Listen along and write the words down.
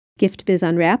Gift Biz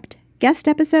Unwrapped, guest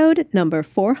episode number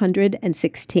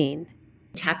 416.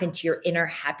 Tap into your inner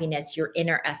happiness, your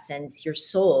inner essence, your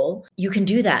soul. You can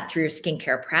do that through your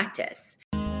skincare practice.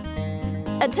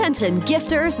 Attention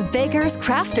gifters, bakers,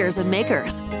 crafters, and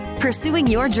makers. Pursuing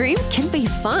your dream can be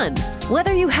fun.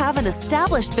 Whether you have an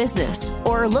established business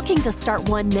or are looking to start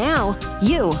one now,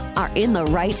 you are in the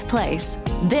right place.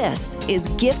 This is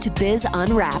Gift Biz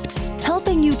Unwrapped,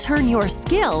 helping you turn your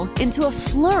skill into a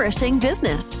flourishing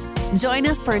business. Join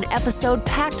us for an episode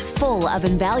packed full of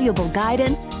invaluable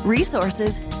guidance,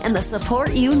 resources, and the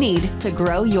support you need to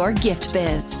grow your gift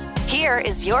biz. Here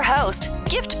is your host,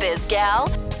 Gift Biz gal,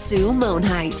 Sue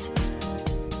Monheit.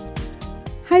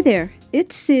 Hi there,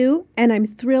 it's Sue, and I'm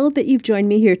thrilled that you've joined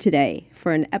me here today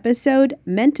for an episode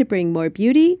meant to bring more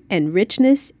beauty and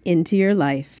richness into your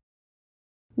life.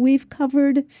 We've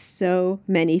covered so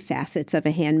many facets of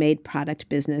a handmade product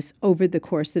business over the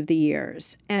course of the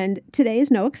years, and today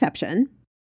is no exception.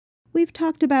 We've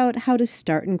talked about how to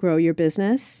start and grow your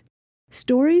business,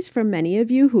 stories from many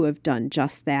of you who have done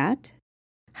just that,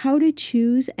 how to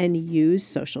choose and use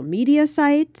social media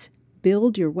sites,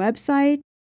 build your website.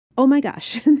 Oh my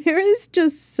gosh, there is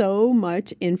just so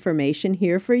much information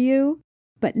here for you,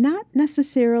 but not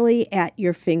necessarily at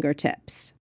your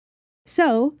fingertips.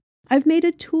 So, I've made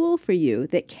a tool for you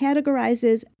that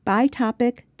categorizes by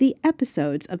topic the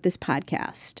episodes of this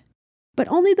podcast, but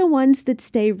only the ones that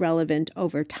stay relevant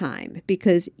over time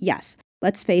because, yes,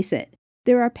 let's face it,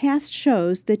 there are past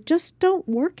shows that just don't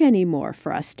work anymore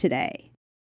for us today.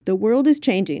 The world is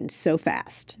changing so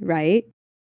fast, right?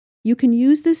 You can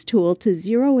use this tool to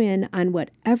zero in on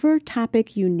whatever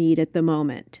topic you need at the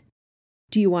moment.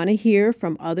 Do you want to hear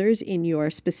from others in your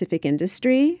specific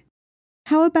industry?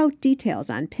 How about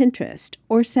details on Pinterest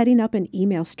or setting up an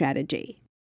email strategy?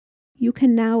 You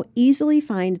can now easily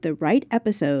find the right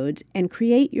episodes and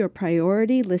create your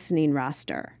priority listening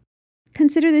roster.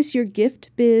 Consider this your Gift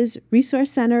Biz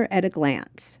Resource Center at a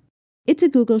glance. It's a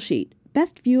Google Sheet,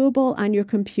 best viewable on your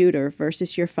computer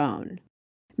versus your phone.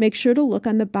 Make sure to look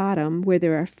on the bottom where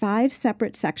there are 5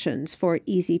 separate sections for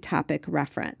easy topic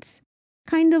reference,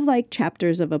 kind of like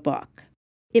chapters of a book.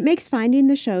 It makes finding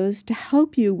the shows to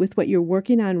help you with what you're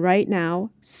working on right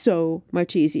now so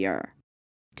much easier.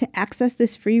 To access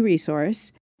this free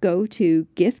resource, go to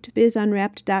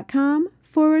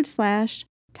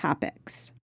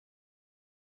giftbizunwrapped.com/topics.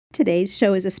 Today's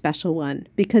show is a special one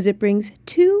because it brings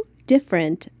 2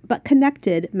 different but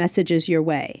connected messages your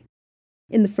way.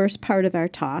 In the first part of our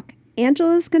talk,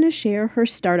 Angela is going to share her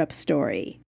startup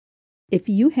story. If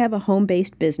you have a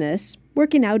home-based business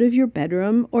working out of your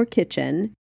bedroom or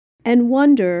kitchen and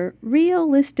wonder,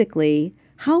 realistically,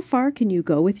 how far can you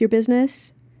go with your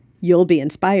business? You'll be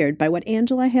inspired by what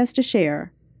Angela has to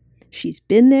share. She's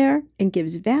been there and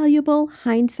gives valuable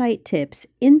hindsight tips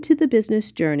into the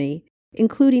business journey,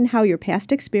 including how your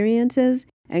past experiences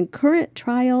and current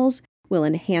trials will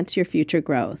enhance your future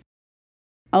growth.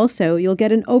 Also, you'll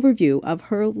get an overview of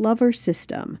her Lover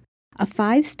System, a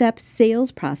 5-step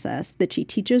sales process that she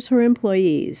teaches her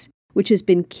employees, which has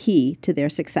been key to their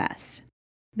success.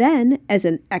 Then, as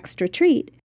an extra treat,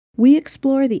 we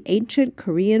explore the ancient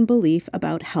Korean belief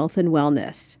about health and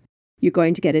wellness. You're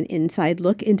going to get an inside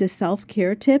look into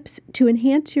self-care tips to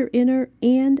enhance your inner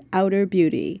and outer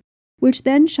beauty, which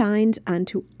then shines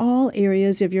onto all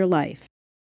areas of your life.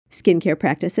 Skincare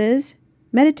practices,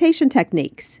 meditation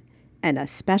techniques, and a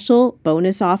special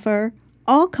bonus offer,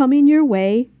 all coming your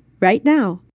way right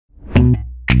now.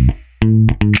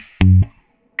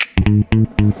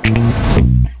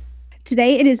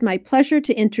 Today, it is my pleasure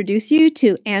to introduce you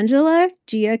to Angela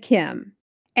Gia Kim.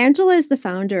 Angela is the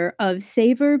founder of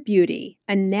Savor Beauty,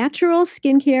 a natural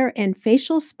skincare and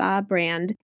facial spa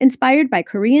brand inspired by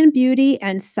Korean beauty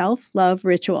and self-love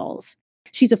rituals.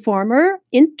 She's a former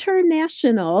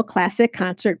international classic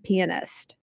concert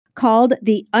pianist. Called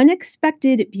the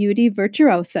Unexpected Beauty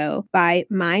Virtuoso by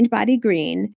Mind Body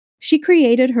Green, she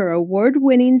created her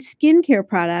award-winning skincare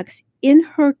products in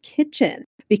her kitchen,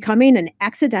 becoming an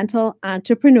accidental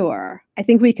entrepreneur. I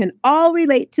think we can all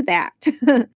relate to that.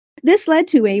 This led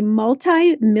to a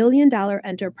multi-million-dollar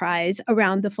enterprise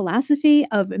around the philosophy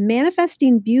of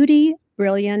manifesting beauty,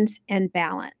 brilliance, and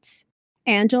balance.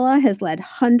 Angela has led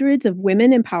hundreds of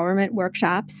women empowerment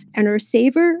workshops, and her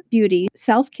Savor Beauty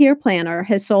self-care planner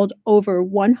has sold over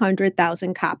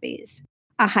 100,000 copies.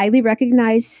 A highly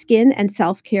recognized skin and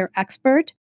self-care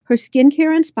expert, her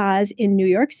skincare and spas in New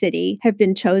York City have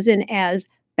been chosen as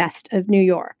Best of New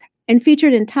York and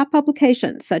featured in top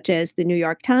publications such as the New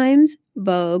York Times,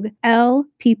 Vogue, Elle,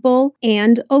 People,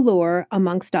 and Allure,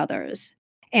 amongst others.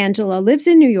 Angela lives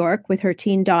in New York with her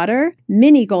teen daughter,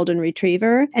 mini golden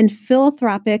retriever, and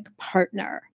philanthropic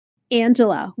partner.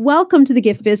 Angela, welcome to the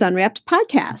Gift Biz Unwrapped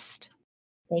podcast.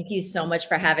 Thank you so much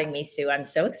for having me, Sue. I'm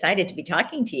so excited to be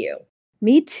talking to you.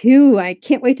 Me too. I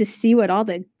can't wait to see what all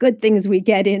the good things we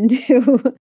get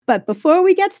into. But before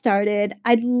we get started,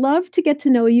 I'd love to get to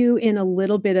know you in a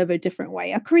little bit of a different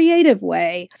way, a creative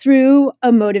way, through a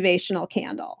motivational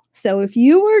candle. So if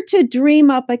you were to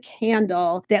dream up a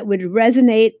candle that would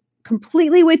resonate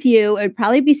completely with you, it would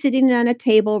probably be sitting on a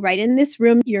table right in this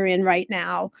room you're in right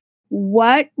now.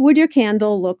 What would your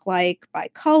candle look like by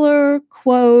color,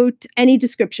 quote, any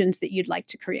descriptions that you'd like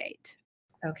to create?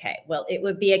 Okay, well, it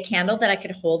would be a candle that I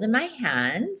could hold in my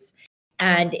hands,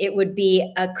 and it would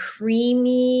be a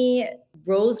creamy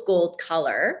rose gold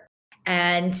color.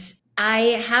 And I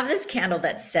have this candle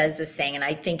that says this saying, and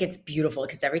I think it's beautiful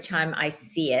because every time I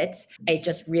see it, it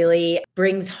just really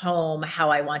brings home how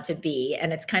I want to be.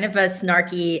 And it's kind of a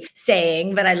snarky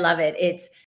saying, but I love it. It's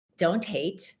don't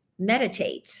hate,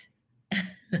 meditate.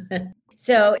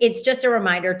 So it's just a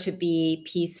reminder to be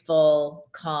peaceful,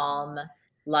 calm,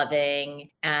 loving.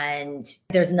 And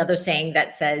there's another saying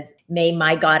that says, may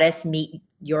my goddess meet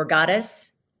your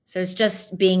goddess. So it's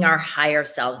just being our higher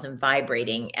selves and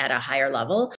vibrating at a higher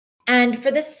level. And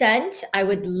for the scent, I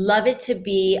would love it to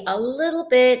be a little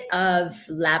bit of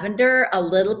lavender, a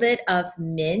little bit of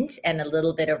mint, and a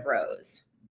little bit of rose.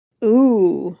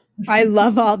 Ooh, I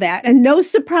love all that. And no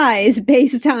surprise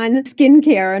based on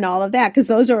skincare and all of that, because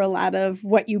those are a lot of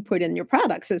what you put in your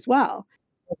products as well.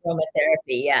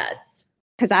 Aromatherapy, yes.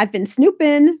 Because I've been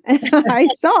snooping and I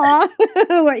saw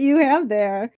what you have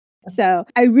there. So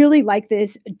I really like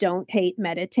this don't hate,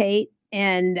 meditate.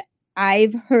 And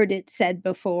I've heard it said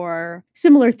before,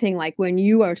 similar thing, like when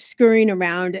you are scurrying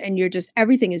around and you're just,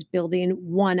 everything is building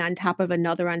one on top of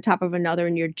another,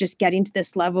 and you're just getting to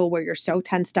this level where you're so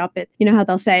tensed up. You know how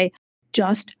they'll say,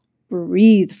 just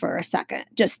breathe for a second,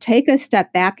 just take a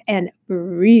step back and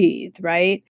breathe,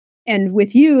 right? And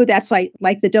with you, that's like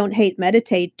the don't hate,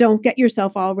 meditate. Don't get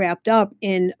yourself all wrapped up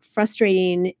in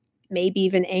frustrating, maybe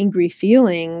even angry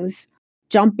feelings.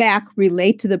 Jump back,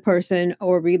 relate to the person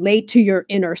or relate to your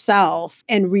inner self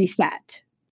and reset.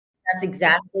 That's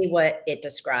exactly what it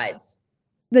describes.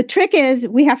 The trick is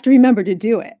we have to remember to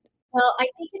do it. Well, I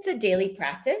think it's a daily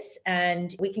practice,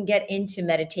 and we can get into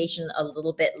meditation a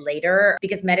little bit later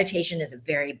because meditation is a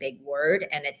very big word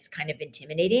and it's kind of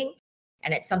intimidating.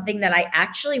 And it's something that I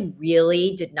actually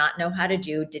really did not know how to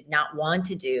do, did not want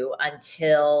to do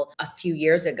until a few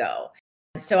years ago.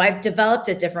 So I've developed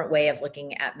a different way of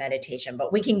looking at meditation,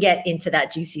 but we can get into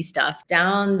that juicy stuff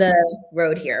down the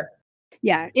road here.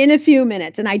 Yeah, in a few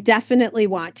minutes. And I definitely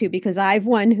want to, because I've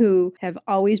one who have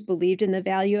always believed in the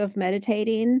value of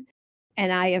meditating.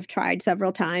 And I have tried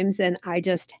several times and I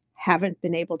just haven't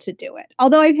been able to do it.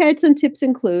 Although I've had some tips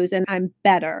and clues and I'm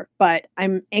better, but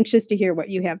I'm anxious to hear what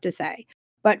you have to say.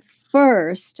 But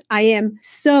first, I am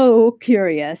so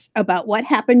curious about what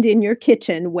happened in your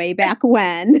kitchen way back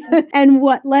when and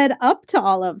what led up to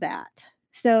all of that.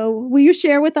 So will you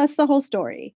share with us the whole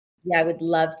story? Yeah, I would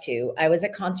love to. I was a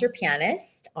concert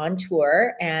pianist on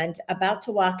tour and about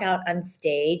to walk out on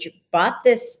stage, bought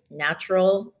this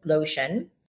natural lotion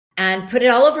and put it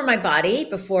all over my body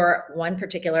before one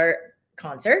particular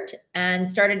concert and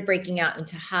started breaking out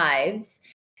into hives.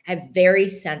 I have very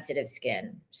sensitive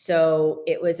skin. So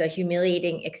it was a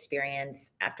humiliating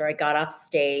experience. After I got off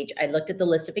stage, I looked at the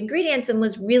list of ingredients and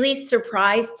was really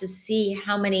surprised to see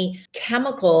how many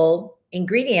chemical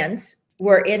ingredients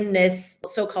were in this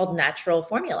so-called natural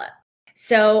formula.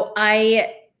 So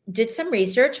I did some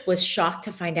research, was shocked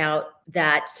to find out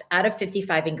that out of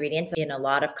 55 ingredients in a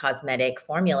lot of cosmetic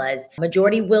formulas,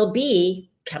 majority will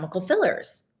be chemical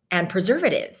fillers and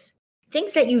preservatives,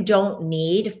 things that you don't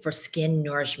need for skin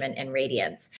nourishment and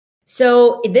radiance.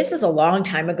 So this was a long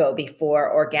time ago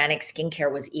before organic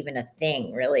skincare was even a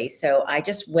thing, really. So I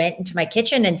just went into my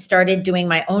kitchen and started doing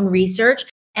my own research.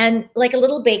 And like a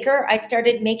little baker, I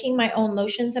started making my own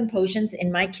lotions and potions in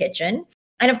my kitchen.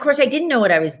 And of course, I didn't know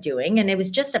what I was doing, and it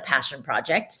was just a passion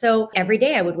project. So every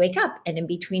day I would wake up, and in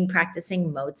between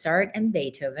practicing Mozart and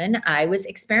Beethoven, I was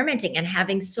experimenting and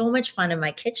having so much fun in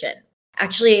my kitchen.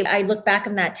 Actually, I look back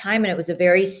on that time and it was a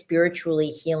very spiritually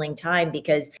healing time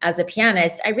because as a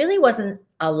pianist, I really wasn't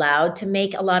allowed to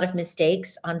make a lot of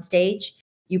mistakes on stage.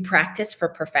 You practice for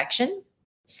perfection.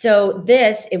 So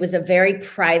it was a very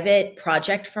private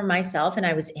project for myself. And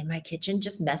I was in my kitchen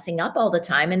just messing up all the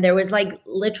time. And there was like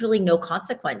literally no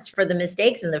consequence for the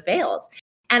mistakes and the fails.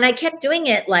 And I kept doing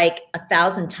it like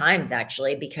 1,000 times,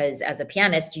 actually, because as a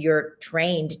pianist, you're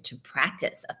trained to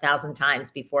practice 1,000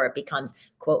 times before it becomes,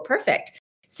 quote, perfect.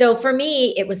 So for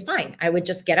me, it was fine. I would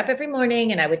just get up every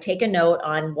morning and I would take a note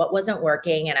on what wasn't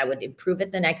working and I would improve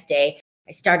it the next day.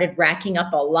 I started racking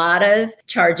up a lot of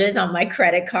charges on my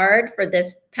credit card for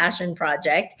this passion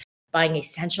project, buying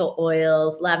essential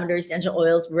oils, lavender essential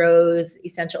oils, rose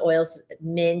essential oils,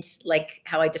 mint, like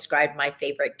how I described my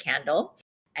favorite candle,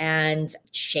 and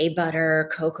shea butter,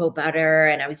 cocoa butter.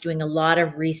 And I was doing a lot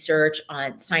of research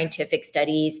on scientific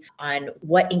studies on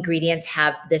what ingredients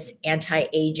have this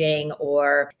anti-aging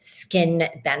or skin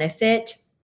benefit,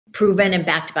 proven and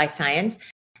backed by science.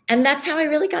 And that's how I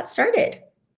really got started.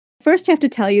 First, I have to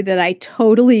tell you that I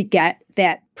totally get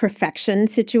that perfection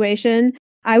situation.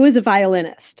 I was a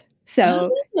violinist.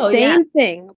 So, same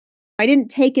thing. I didn't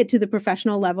take it to the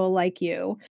professional level like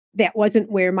you. That wasn't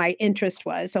where my interest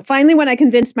was. So finally, when I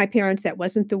convinced my parents that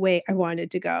wasn't the way I wanted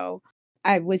to go,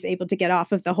 I was able to get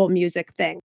off of the whole music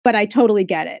thing. But I totally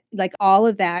get it. Like all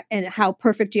of that and how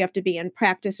perfect you have to be and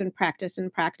practice and practice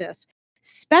and practice,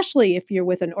 especially if you're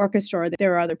with an orchestra that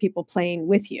there are other people playing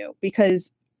with you,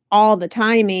 because all the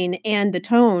timing and the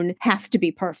tone has to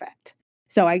be perfect.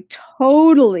 So I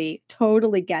totally,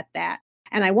 totally get that.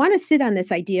 And I want to sit on this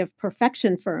idea of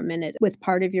perfection for a minute with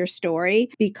part of your story,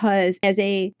 because as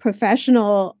a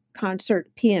professional concert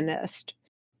pianist,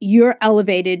 you're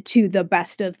elevated to the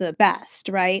best of the best,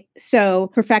 right? So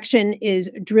perfection is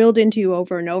drilled into you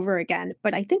over and over again.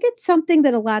 But I think it's something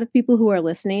that a lot of people who are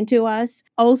listening to us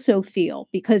also feel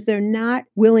because they're not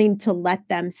willing to let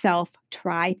themselves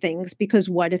try things because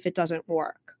what if it doesn't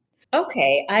work?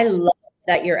 Okay, I love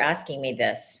that you're asking me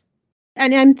this.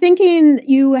 And I'm thinking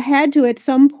you had to at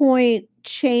some point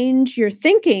change your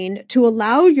thinking to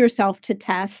allow yourself to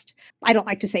test. I don't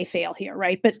like to say fail here,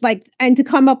 right? But and to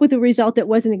come up with a result that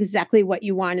wasn't exactly what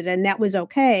you wanted. And that was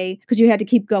okay because you had to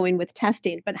keep going with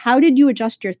testing. But how did you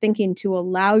adjust your thinking to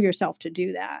allow yourself to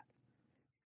do that?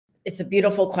 It's a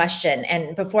beautiful question.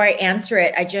 And before I answer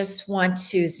it, I just want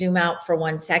to zoom out for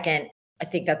 1 second. I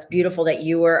think that's beautiful that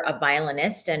you were a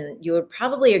violinist, and you would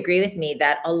probably agree with me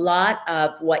that a lot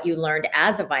of what you learned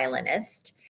as a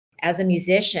violinist, as a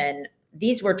musician,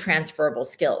 these were transferable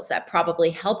skills that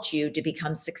probably helped you to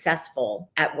become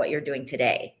successful at what you're doing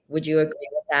today. Would you agree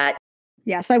with that?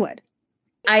 Yes, I would.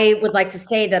 I would like to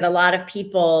say that a lot of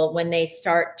people, when they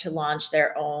start to launch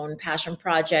their own passion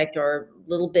project or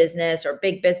little business or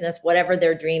big business, whatever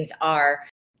their dreams are,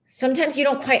 sometimes you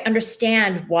don't quite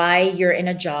understand why you're in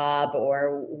a job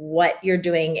or what you're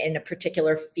doing in a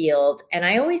particular field. And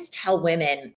I always tell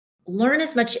women, learn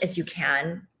as much as you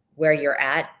can where you're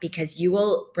at, because you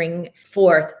will bring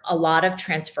forth a lot of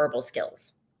transferable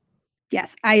skills.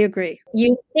 Yes, I agree.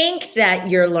 You think that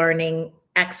you're learning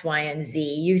X, Y, and Z.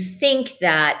 You think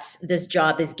that this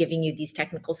job is giving you these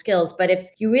technical skills. But if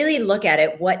you really look at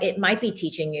it, what it might be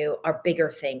teaching you are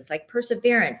bigger things like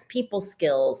perseverance, people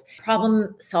skills,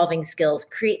 problem solving skills,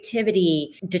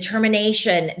 creativity,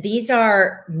 determination. These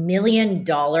are $1 million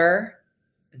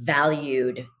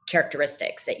valued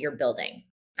characteristics that you're building.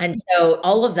 And so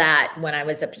all of that, when I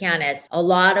was a pianist, a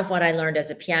lot of what I learned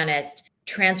as a pianist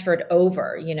transferred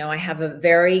over. I have a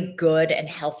very good and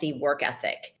healthy work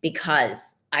ethic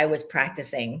because I was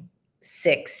practicing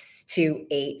 6 to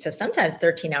 8 to sometimes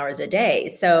 13 hours a day.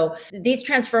 So these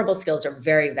transferable skills are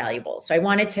very valuable. So I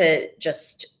wanted to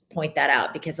just point that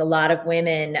out because a lot of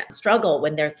women struggle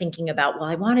when they're thinking about, well,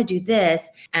 I want to do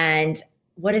this. And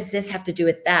what does this have to do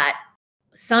with that?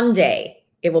 Someday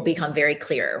it will become very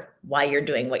clear why you're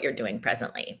doing what you're doing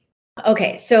presently.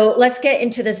 Okay, so let's get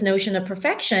into this notion of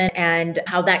perfection and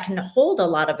how that can hold a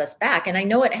lot of us back. And I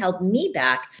know it held me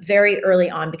back very early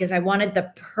on because I wanted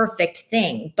the perfect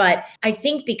thing. But I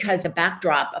think because the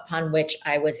backdrop upon which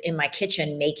I was in my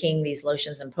kitchen making these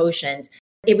lotions and potions,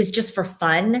 it was just for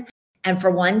fun. And for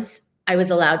once, I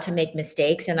was allowed to make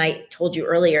mistakes. And I told you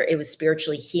earlier, it was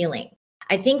spiritually healing.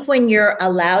 I think when you're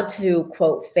allowed to,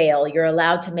 quote, fail, you're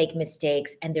allowed to make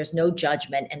mistakes and there's no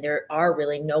judgment and there are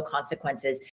really no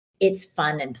consequences. It's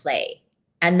fun and play.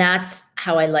 And that's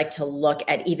how I like to look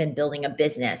at even building a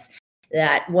business,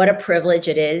 that what a privilege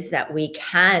it is that we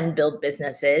can build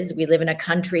businesses. We live in a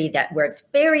country where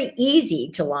it's very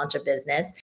easy to launch a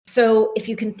business. So if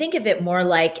you can think of it more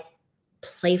like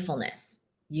playfulness,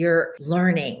 you're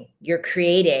learning, you're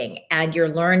creating, and you're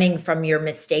learning from your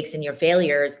mistakes and your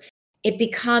failures, it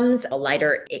becomes a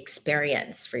lighter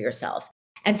experience for yourself.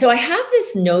 And so I have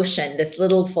this notion, this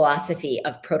little philosophy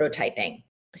of prototyping.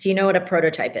 So you know what a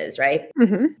prototype is, right?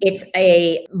 Mm-hmm. It's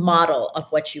a model of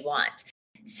what you want.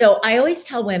 So I always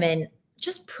tell women,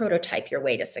 just prototype your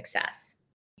way to success.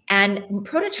 And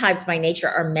prototypes by nature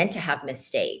are meant to have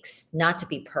mistakes, not to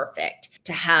be perfect,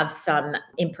 to have some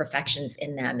imperfections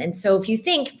in them. And so if you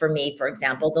think, for me, for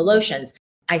example, the lotions,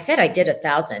 I said I did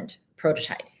 1,000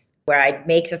 prototypes where I'd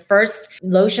make the first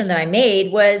lotion that I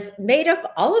made was made of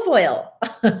olive oil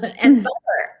and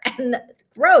butter and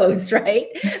rose, right?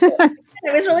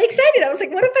 I was really excited. I was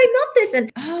like, what if I melt this?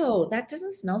 And oh, that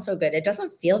doesn't smell so good. It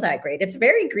doesn't feel that great. It's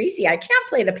very greasy. I can't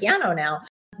play the piano now.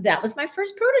 That was my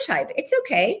first prototype. It's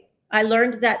okay. I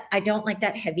learned that I don't like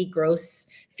that heavy, gross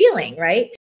feeling,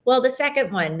 right? Well, the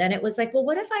second one, then it was like, well,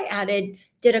 what if I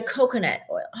did a coconut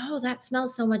oil? Oh, that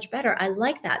smells so much better. I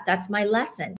like that. That's my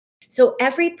lesson. So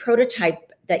every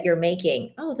prototype that you're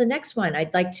making, oh, the next one,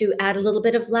 I'd like to add a little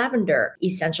bit of lavender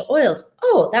essential oils.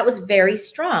 Oh, that was very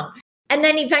strong. And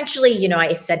then eventually,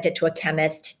 I sent it to a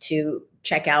chemist to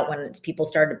check out when people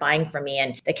started buying from me.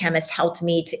 And the chemist helped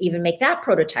me to even make that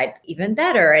prototype even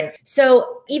better. And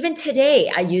so even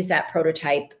today, I use that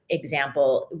prototype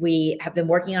example. We have been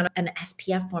working on an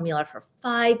SPF formula for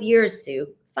 5 years, Sue,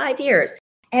 5 years.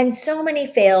 And so many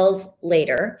fails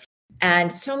later.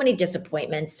 And so many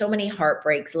disappointments, so many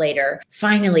heartbreaks later,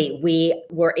 finally, we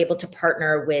were able to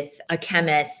partner with a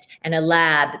chemist and a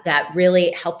lab that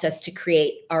really helped us to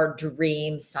create our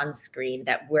dream sunscreen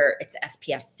it's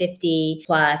SPF 50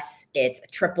 plus, it's a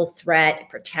triple threat, it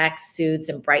protects, soothes,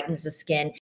 and brightens the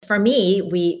skin. For me,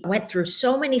 we went through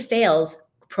so many fails,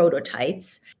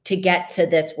 prototypes, to get to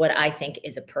this, what I think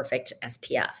is a perfect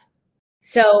SPF.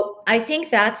 So I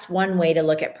think that's one way to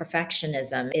look at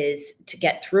perfectionism, is to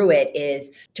get through it,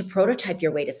 is to prototype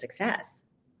your way to success.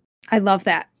 I love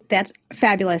that. That's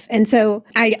fabulous. And so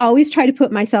I always try to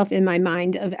put myself in my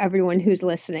mind of everyone who's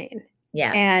listening.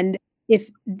 Yes. And if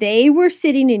they were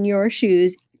sitting in your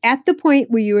shoes at the point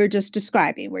where you were just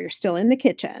describing, where you're still in the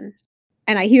kitchen,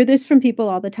 and I hear this from people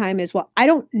all the time as well, I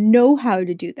don't know how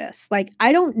to do this. Like,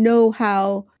 I don't know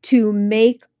how to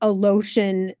make a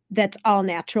lotion that's all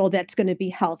natural, that's going to be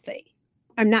healthy.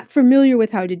 I'm not familiar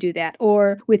with how to do that.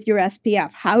 Or with your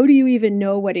SPF, how do you even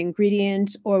know what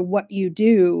ingredients or what you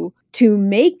do to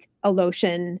make a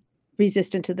lotion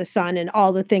resistant to the sun and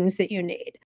all the things that you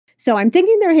need? So I'm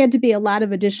thinking there had to be a lot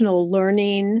of additional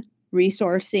learning,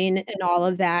 resourcing, and all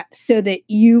of that so that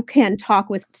you can talk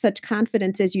with such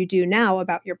confidence as you do now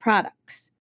about your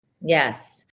products.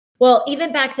 Yes. Well,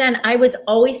 even back then, I was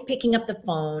always picking up the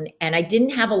phone and I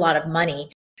didn't have a lot of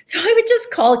money. So I would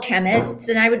just call chemists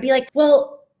and I would be like,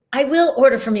 well, I will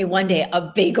order from you one day,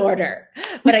 a big order,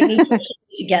 but I need you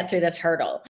to get through this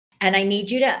hurdle. And I need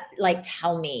you to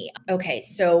tell me, okay,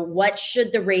 so what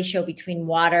should the ratio between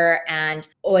water and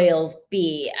oils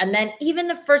be? And then even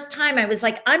the first time I was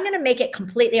like, I'm going to make it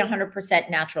completely 100%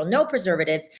 natural, no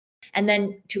preservatives. And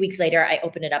then 2 weeks later, I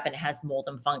open it up and it has mold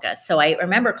and fungus. So I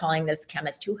remember calling this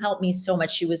chemist who helped me so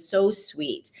much. She was so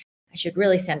sweet. I should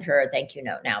really send her a thank you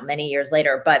note now, many years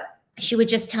later. But she would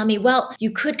just tell me, well,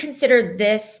 you could consider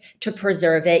this to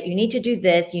preserve it. You need to do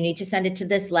this. You need to send it to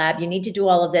this lab. You need to do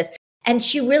all of this. And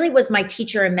she really was my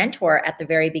teacher and mentor at the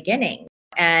very beginning.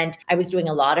 And I was doing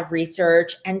a lot of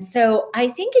research. And so I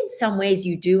think in some ways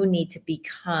you do need to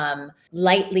become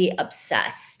lightly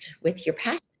obsessed with your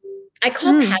passion. I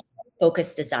call passion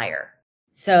focused desire.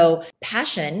 So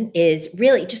passion is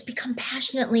really just become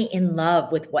passionately in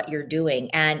love with what you're doing.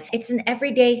 And it's an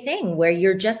everyday thing where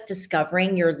you're just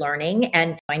discovering, you're learning.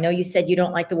 And I know you said you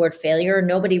don't like the word failure.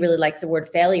 Nobody really likes the word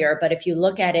failure. But if you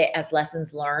look at it as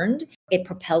lessons learned, it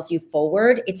propels you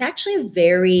forward. It's actually a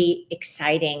very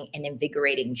exciting and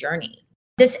invigorating journey.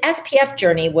 This SPF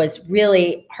journey was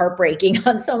really heartbreaking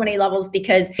on so many levels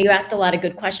because you asked a lot of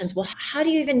good questions. Well, how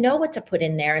do you even know what to put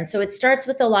in there? And so it starts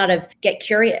with a lot of get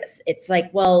curious. It's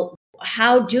like, well,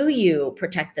 how do you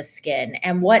protect the skin?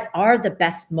 And what are the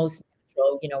best, most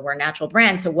natural, we're a natural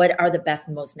brand. So what are the best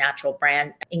and most natural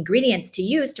brand ingredients to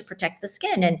use to protect the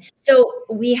skin? And so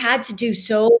we had to do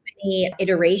so many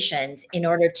iterations in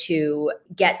order to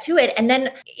get to it. And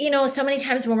then, so many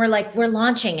times when we're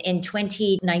launching in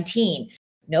 2019,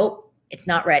 nope, it's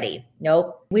not ready.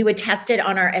 Nope. We would test it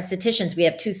on our estheticians. We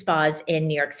have 2 spas in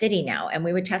New York City now. And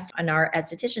we would test on our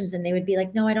estheticians and they would be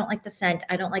like, no, I don't like the scent.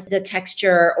 I don't like the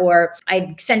texture. Or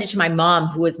I'd send it to my mom,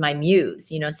 who was my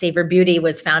muse. Savor Beauty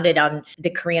was founded on the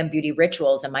Korean beauty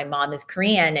rituals. And my mom is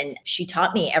Korean. And she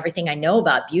taught me everything I know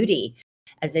about beauty.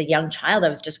 As a young child, I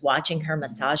was just watching her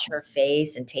massage her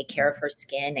face and take care of her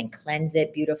skin and cleanse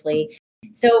it beautifully.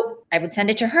 So I would send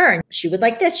it to her and she would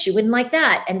like this, she wouldn't like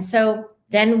that. And so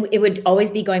then it would always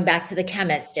be going back to the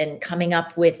chemist and coming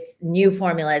up with new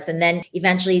formulas. And then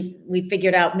eventually we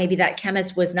figured out maybe that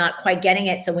chemist was not quite getting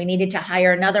it. So we needed to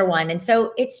hire another one. And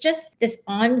so it's just this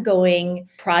ongoing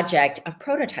project of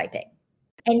prototyping.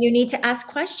 And you need to ask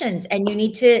questions and you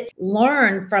need to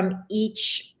learn from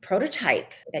each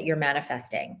prototype that you're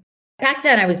manifesting. Back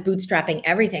then I was bootstrapping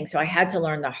everything. So I had to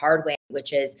learn the hard way,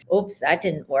 which is, oops, that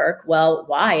didn't work. Well,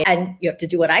 why? And you have to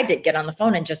do what I did, get on the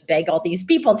phone and just beg all these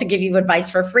people to give you advice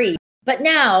for free. But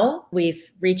now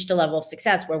we've reached a level of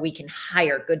success where we can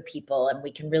hire good people and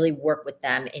we can really work with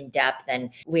them in depth.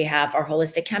 And we have our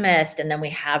holistic chemist, and then we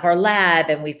have our lab,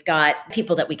 and we've got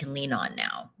people that we can lean on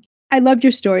now. I loved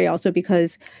your story also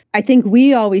because I think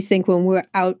we always think when we're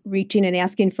out reaching and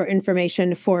asking for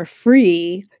information for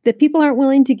free that people aren't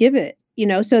willing to give it,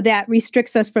 so that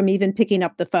restricts us from even picking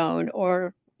up the phone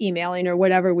or emailing or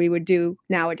whatever we would do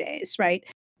nowadays, right?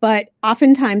 But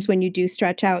oftentimes when you do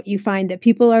stretch out, you find that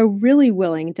people are really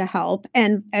willing to help.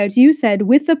 And as you said,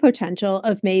 with the potential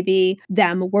of maybe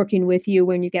them working with you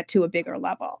when you get to a bigger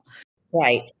level.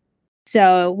 Right.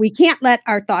 So we can't let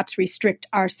our thoughts restrict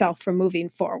ourselves from moving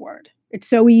forward. It's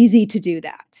so easy to do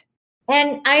that.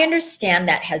 And I understand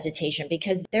that hesitation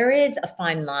because there is a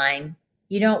fine line.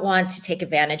 You don't want to take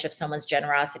advantage of someone's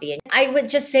generosity. And I would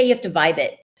just say you have to vibe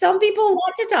it. Some people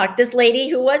want to talk. This lady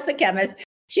who was a chemist,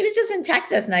 she was just in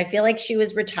Texas, and I feel like she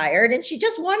was retired and she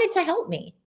just wanted to help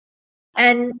me.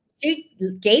 And she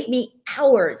gave me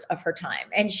hours of her time,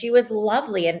 and she was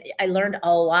lovely. And I learned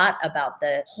a lot about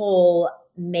the whole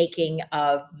making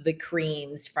of the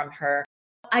creams from her.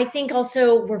 I think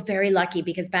also we're very lucky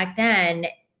because back then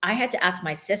I had to ask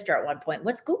my sister at one point,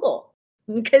 what's Google?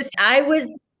 Because I was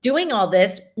doing all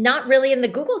this, not really in the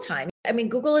Google time. I mean,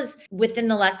 Google is within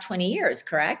the last 20 years,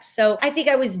 correct? So I think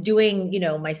I was doing,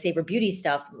 my Savor Beauty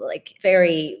stuff like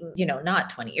very, not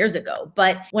 20 years ago.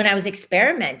 But when I was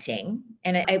experimenting,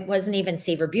 and it wasn't even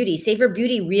Savor Beauty. Savor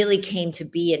Beauty really came to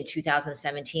be in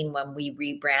 2017 when we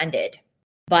rebranded.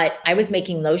 But I was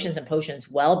making lotions and potions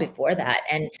well before that.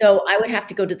 And so I would have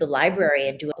to go to the library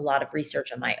and do a lot of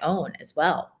research on my own as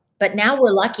well. But now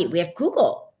we're lucky. We have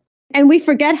Google. And we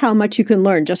forget how much you can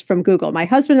learn just from Google. My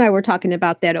husband and I were talking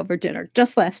about that over dinner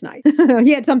just last night.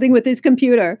 He had something with his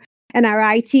computer. And our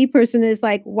IT person is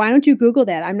like, why don't you Google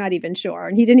that? I'm not even sure.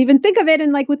 And he didn't even think of it.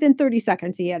 And within 30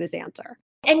 seconds, he had his answer.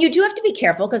 And you do have to be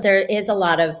careful because there is a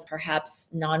lot of perhaps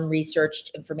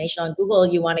non-researched information on Google.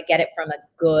 You want to get it from a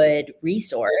good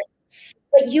resource.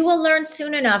 But you will learn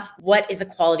soon enough what is a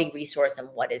quality resource and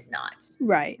what is not.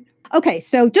 Right. Okay.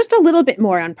 So just a little bit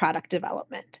more on product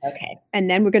development. Okay. And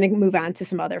then we're going to move on to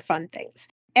some other fun things.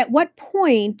 At what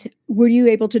point were you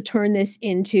able to turn this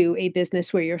into a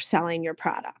business where you're selling your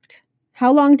product?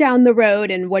 How long down the road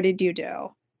and what did you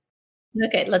do?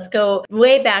 Okay. Let's go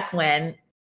way back when.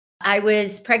 I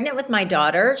was pregnant with my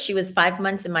daughter. She was 5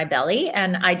 months in my belly,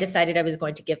 and I decided I was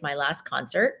going to give my last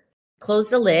concert, close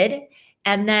the lid.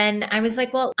 And then I was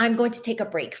like, well, I'm going to take a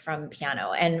break from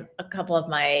piano. And a couple of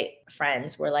my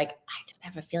friends were like, I just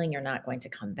have a feeling you're not going to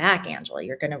come back, Angela.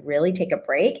 You're going to really take a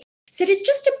break? I said, it's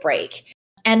just a break.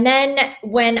 And then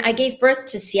when I gave birth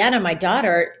to Sienna, my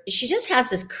daughter, she just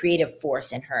has this creative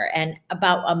force in her. And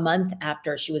about a month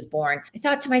after she was born, I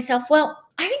thought to myself, well,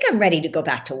 I think I'm ready to go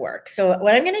back to work. So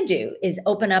what I'm going to do is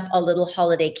open up a little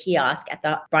holiday kiosk at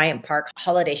the Bryant Park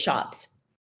holiday shops.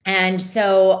 And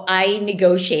so I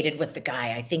negotiated with the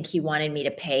guy. I think he wanted me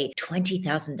to pay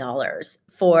 $20,000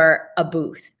 for a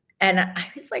booth. And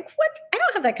I was like, what? I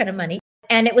don't have that kind of money.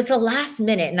 And it was the last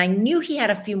minute. And I knew he had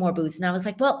a few more booths. And I was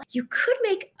like, well, you could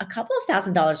make a couple of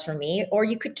 $1,000s for me, or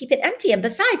you could keep it empty. And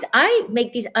besides, I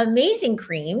make these amazing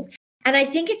creams. And I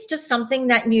think it's just something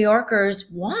that New Yorkers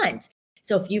want.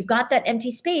 So if you've got that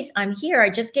empty space, I'm here. I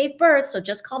just gave birth. So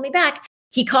just call me back.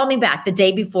 He called me back the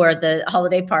day before the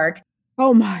holiday park.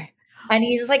 Oh my. And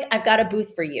he's like, I've got a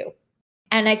booth for you.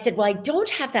 And I said, well, I don't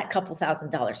have that couple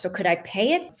 $1,000s. So could I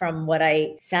pay it from what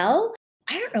I sell?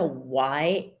 I don't know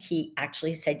why he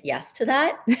actually said yes to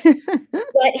that,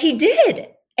 but he did.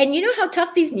 And you know how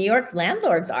tough these New York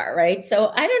landlords are, right?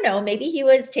 So I don't know, maybe he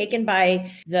was taken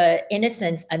by the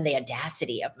innocence and the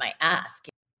audacity of my ask.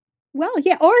 Well,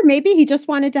 yeah, or maybe he just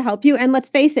wanted to help you. And let's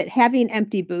face it, having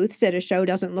empty booths at a show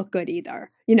doesn't look good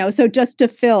either, so just to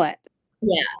fill it.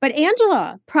 Yeah. But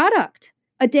Angela, product,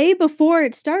 a day before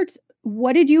it starts,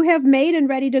 what did you have made and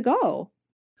ready to go?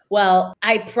 Well,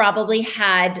 I probably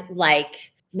had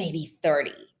maybe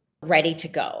 30 ready to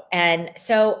go. And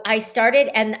so I started,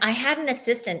 and I had an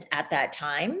assistant at that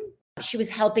time. She was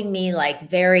helping me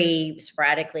very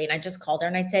sporadically. And I just called her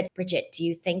and I said, Bridget, do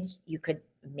you think you could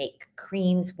make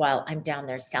creams while I'm down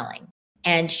there selling?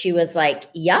 And she was like,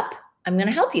 yup, I'm going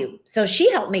to help you. So she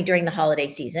helped me during the holiday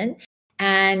season.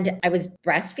 And I was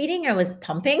breastfeeding, I was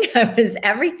pumping, I was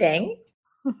everything.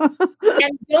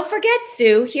 And don't forget,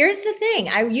 Sue, here's the thing.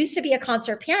 I used to be a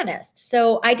concert pianist,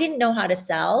 so I didn't know how to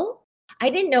sell. I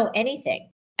didn't know anything.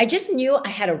 I just knew I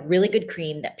had a really good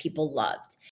cream that people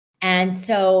loved. And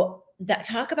so that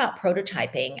talk about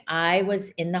prototyping. I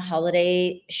was in the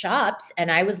holiday shops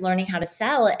and I was learning how to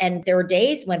sell. And there were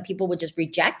days when people would just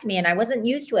reject me and I wasn't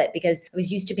used to it because I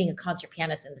was used to being a concert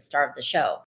pianist and the star of the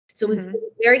show. So it was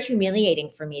very humiliating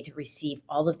for me to receive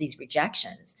all of these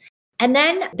rejections. And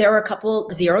then there were a couple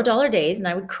 $0 days and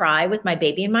I would cry with my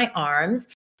baby in my arms.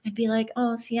 I'd be like,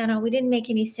 oh, Sienna, we didn't make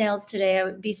any sales today. I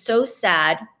would be so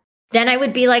sad. Then I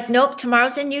would be like, nope,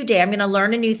 tomorrow's a new day. I'm going to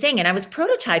learn a new thing. And I was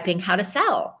prototyping how to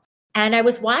sell. And I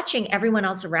was watching everyone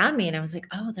else around me and I was like,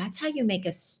 oh, that's how you make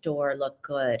a store look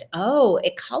good. Oh,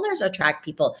 colors attract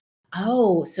people.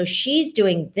 Oh, so she's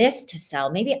doing this to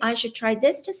sell. Maybe I should try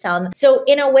this to sell. And so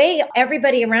in a way,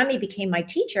 everybody around me became my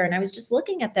teacher and I was just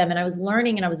looking at them and I was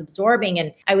learning and I was absorbing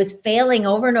and I was failing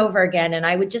over and over again. And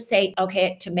I would just say,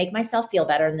 okay, to make myself feel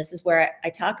better. And this is where I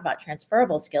talk about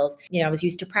transferable skills. I was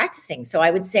used to practicing. So I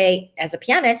would say as a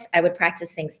pianist, I would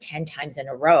practice things 10 times in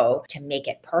a row to make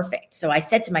it perfect. So I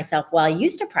said to myself, well, I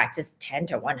used to practice 10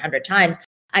 to 100 times.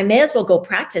 I may as well go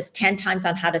practice 10 times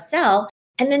on how to sell.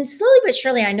 And then slowly but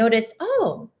surely I noticed,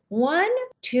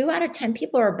 2 out of 10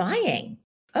 people are buying.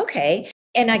 Okay.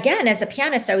 And again, as a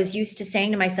pianist, I was used to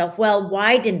saying to myself, well,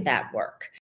 why didn't that work?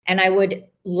 And I would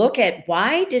look at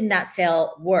why didn't that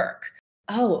sale work?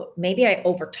 Oh, maybe I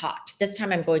overtalked. This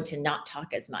time I'm going to not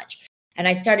talk as much. And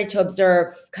I started to observe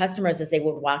customers as they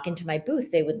would walk into my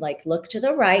booth. They would look to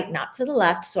the right, not to the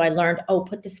left. So I learned,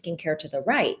 put the skincare to the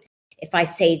right. If I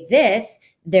say this,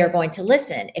 they're going to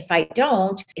listen. If I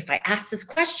don't, if I ask this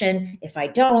question, if I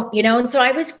don't, and so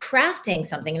I was crafting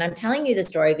something. And I'm telling you the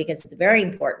story because it's very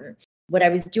important. What I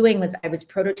was doing was I was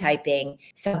prototyping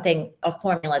a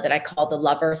formula that I call the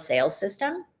lover sales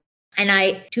system.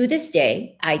 And to this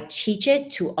day, I teach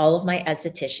it to all of my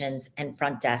estheticians and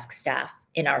front desk staff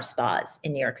in our spas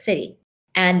in New York City.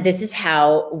 And this is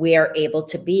how we are able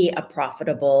to be a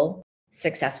profitable,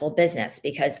 successful business,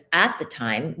 because at the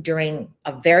time, during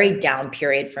a very down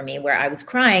period for me where I was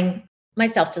crying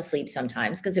myself to sleep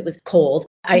sometimes because it was cold,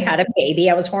 I had a baby,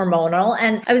 I was hormonal,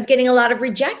 and I was getting a lot of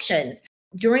rejections.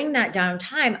 During that down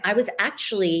time, I was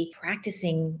actually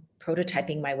practicing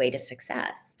prototyping my way to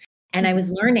success. And I was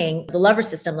learning the lover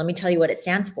system. Let me tell you what it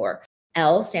stands for.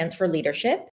 L stands for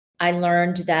leadership. I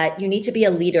learned that you need to be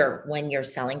a leader when you're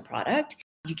selling product.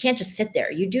 You can't just sit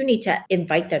there. You do need to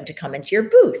invite them to come into your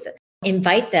booth.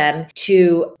 Invite them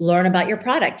to learn about your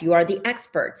product. You are the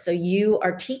expert. So you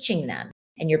are teaching them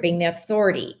and you're being the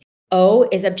authority. O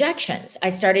is objections. I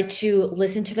started to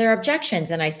listen to their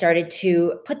objections and I started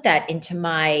to put that into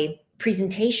my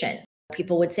presentation.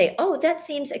 People would say, oh, that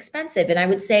seems expensive. And I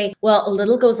would say, well, a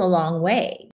little goes a long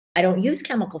way. I don't use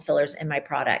chemical fillers in my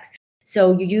products.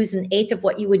 So you use 1/8 of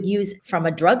what you would use from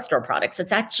a drugstore product. So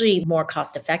it's actually more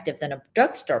cost effective than a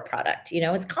drugstore product.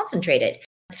 It's concentrated.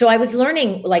 So I was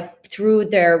learning through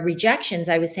their rejections,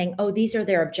 I was saying, oh, these are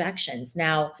their objections.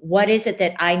 Now, what is it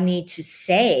that I need to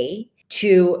say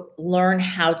to learn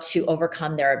how to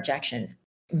overcome their objections?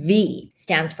 V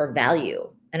stands for value.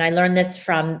 And I learned this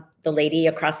from the lady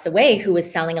across the way who was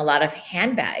selling a lot of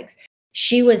handbags.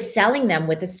 She was selling them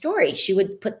with a story. She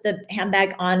would put the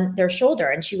handbag on their shoulder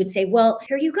and she would say, well,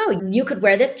 here you go. You could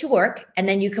wear this to work and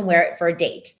then you can wear it for a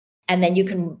date. And then you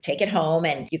can take it home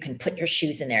and you can put your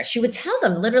shoes in there. She would tell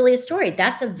them literally a story.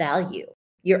 That's a value.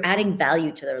 You're adding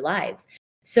value to their lives.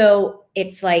 So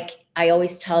it's like I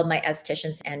always tell my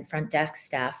estheticians and front desk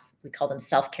staff, we call them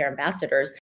self-care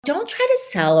ambassadors, don't try to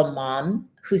sell a mom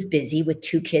who's busy with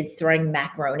 2 kids throwing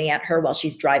macaroni at her while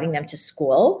she's driving them to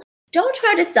school. Don't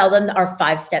try to sell them our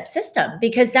 5-step system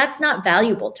because that's not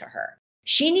valuable to her.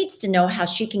 She needs to know how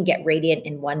she can get radiant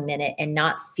in 1 minute and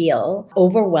not feel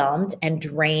overwhelmed and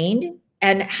drained.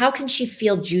 And how can she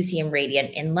feel juicy and radiant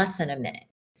in less than a minute?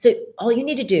 So all you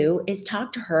need to do is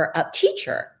talk to her, teach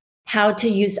her how to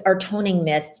use our toning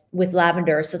mist with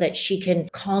lavender so that she can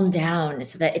calm down,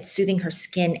 so that it's soothing her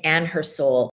skin and her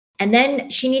soul. And then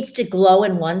she needs to glow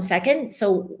in 1 second.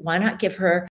 So why not give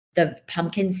her the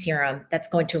pumpkin serum that's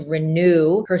going to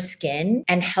renew her skin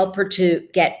and help her to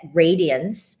get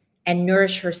radiance and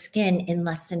nourish her skin in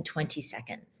less than 20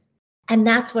 seconds. And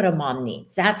that's what a mom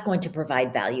needs. That's going to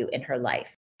provide value in her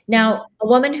life. Now, a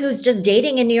woman who's just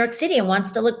dating in New York City and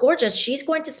wants to look gorgeous, she's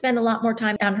going to spend a lot more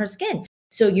time on her skin.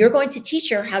 So you're going to teach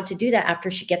her how to do that after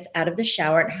she gets out of the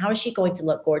shower. And how is she going to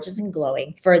look gorgeous and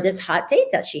glowing for this hot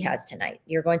date that she has tonight?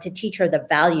 You're going to teach her the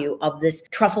value of this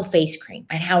truffle face cream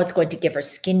and how it's going to give her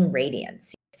skin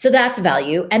radiance. So that's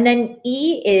value. And then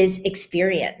E is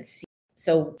experience.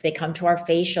 So they come to our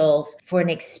facials for an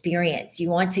experience. You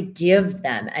want to give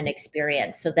them an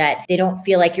experience so that they don't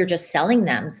feel like you're just selling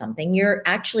them something. You're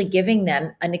actually giving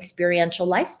them an experiential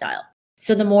lifestyle.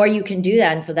 So the more you can do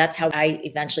that. And so that's how I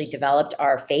eventually developed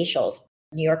our facials.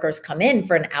 New Yorkers come in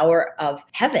for an hour of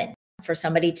heaven, for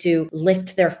somebody to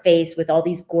lift their face with all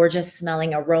these gorgeous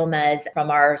smelling aromas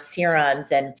from our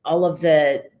serums and all of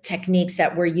the techniques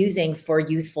that we're using for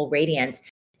youthful radiance.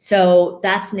 So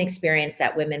that's an experience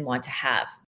that women want to have.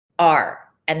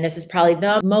 And this is probably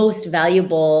the most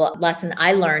valuable lesson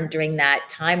I learned during that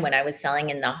time when I was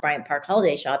selling in the Bryant Park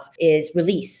holiday shops, is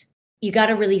release. You got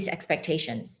to release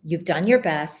expectations. You've done your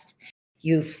best.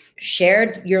 You've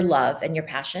shared your love and your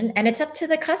passion, and it's up to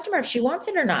the customer if she wants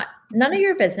it or not. None of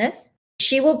your business.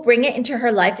 She will bring it into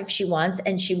her life if she wants,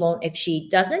 and she won't if she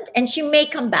doesn't. And she may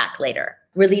come back later.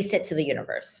 Release it to the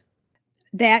universe.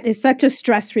 That is such a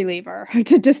stress reliever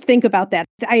to just think about that.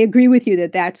 I agree with you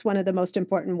that that's one of the most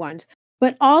important ones.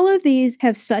 But all of these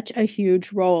have such a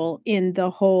huge role in the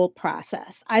whole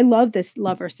process. I love this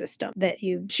lover system that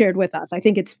you shared with us. I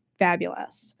think it's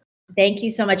fabulous. Thank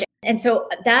you so much. And so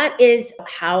that is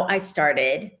how I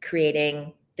started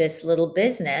creating this little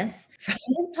business from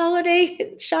the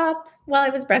holiday shops while I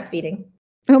was breastfeeding.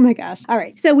 Oh my gosh. All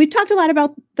right. So we've talked a lot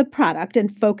about the product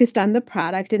and focused on the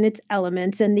product and its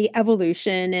elements and the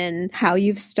evolution and how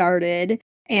you've started.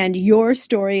 And your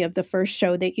story of the first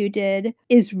show that you did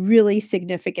is really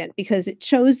significant because it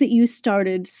shows that you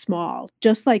started small,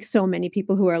 just like so many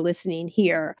people who are listening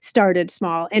here started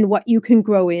small, and what you can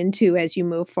grow into as you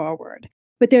move forward.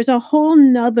 But there's a whole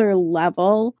nother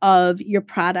level of your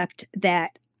product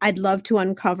that I'd love to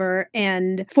uncover,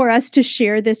 and for us to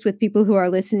share this with people who are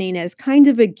listening as kind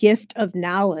of a gift of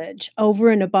knowledge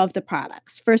over and above the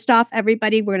products. First off,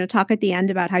 everybody, we're going to talk at the end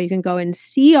about how you can go and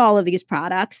see all of these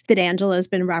products that Angela's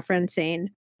been referencing.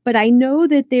 But I know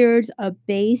that there's a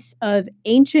base of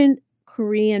ancient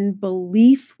Korean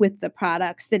belief with the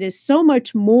products that is so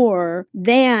much more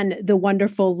than the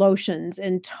wonderful lotions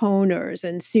and toners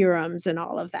and serums and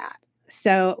all of that.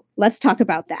 So let's talk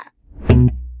about that.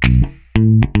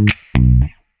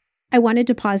 I wanted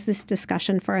to pause this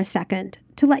discussion for a second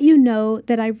to let you know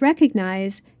that I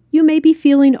recognize you may be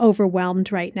feeling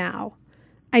overwhelmed right now.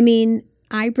 I mean,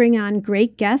 I bring on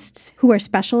great guests who are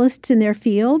specialists in their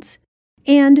fields,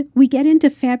 and we get into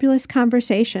fabulous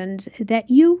conversations that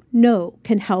you know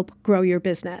can help grow your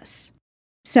business.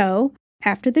 So,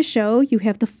 after the show, you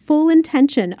have the full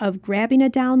intention of grabbing a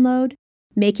download,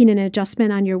 making an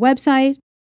adjustment on your website,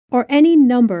 or any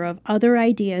number of other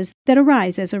ideas that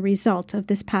arise as a result of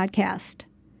this podcast.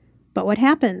 But what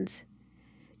happens?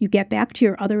 You get back to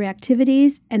your other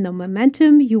activities, and the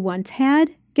momentum you once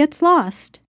had gets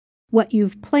lost. What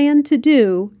you've planned to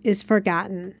do is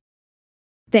forgotten.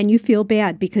 Then you feel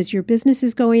bad because your business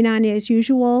is going on as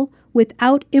usual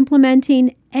without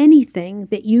implementing anything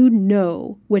that you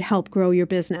know would help grow your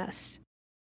business.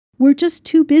 We're just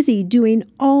too busy doing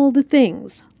all the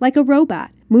things, like a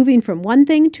robot, moving from one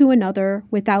thing to another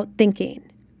without thinking.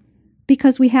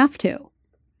 Because we have to.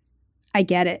 I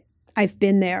get it. I've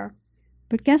been there.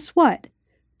 But guess what?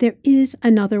 There is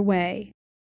another way.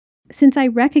 Since I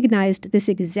recognized this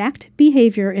exact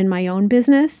behavior in my own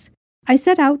business, I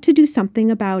set out to do something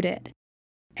about it.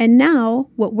 And now,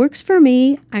 what works for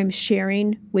me, I'm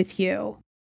sharing with you.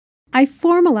 I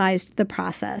formalized the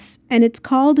process, and it's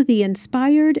called the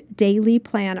Inspired Daily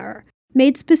Planner,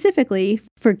 made specifically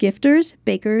for gifters,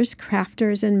 bakers,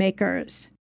 crafters, and makers.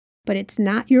 But it's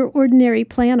not your ordinary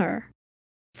planner.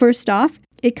 First off,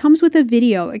 it comes with a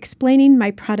video explaining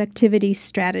my productivity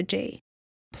strategy.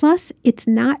 Plus, it's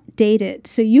not dated,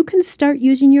 so you can start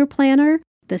using your planner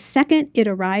the second it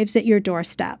arrives at your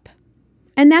doorstep.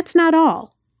 And that's not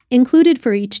all. Included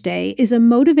for each day is a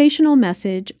motivational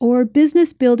message or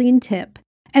business building tip,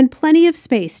 and plenty of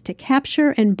space to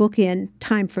capture and book in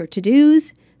time for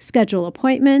to-dos, schedule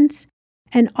appointments,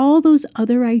 and all those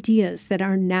other ideas that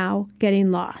are now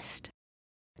getting lost.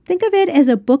 Think of it as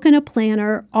a book and a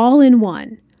planner all in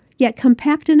one, yet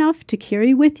compact enough to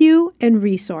carry with you and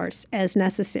resource as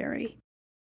necessary.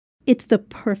 It's the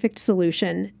perfect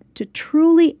solution to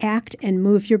truly act and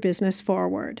move your business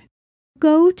forward.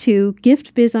 Go to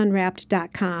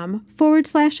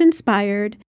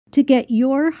giftbizunwrapped.com/inspired to get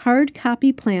your hard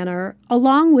copy planner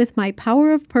along with my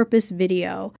Power of Purpose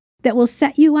video that will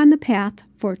set you on the path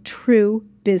for true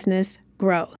business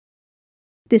growth.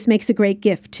 This makes a great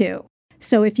gift too.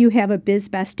 So if you have a biz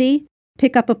bestie,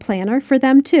 pick up a planner for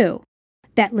them too.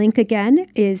 That link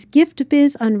again is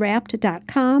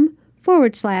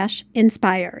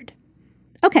giftbizunwrapped.com/inspired.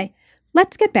 Okay,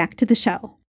 let's get back to the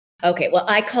show. Okay, well,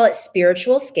 I call it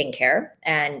spiritual skincare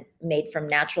and made from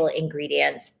natural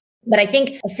ingredients. But I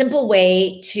think a simple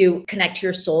way to connect to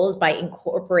your soul is by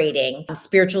incorporating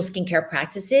spiritual skincare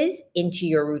practices into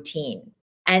your routine.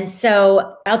 And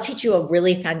so I'll teach you a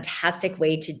really fantastic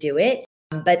way to do it.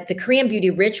 But the Korean beauty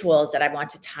rituals that I want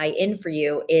to tie in for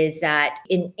you is that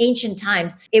in ancient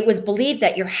times, it was believed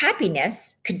that your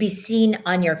happiness could be seen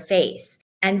on your face.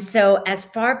 And so, as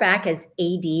far back as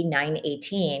AD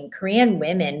 918, Korean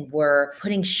women were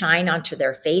putting shine onto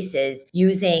their faces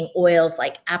using oils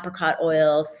like apricot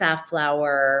oil,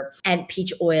 safflower, and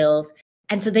peach oils.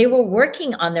 And so, they were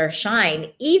working on their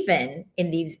shine even in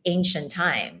these ancient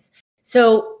times.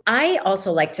 So, I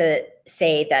also like to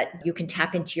say that you can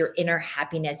tap into your inner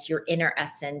happiness, your inner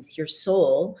essence, your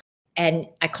soul, and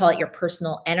I call it your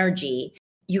personal energy.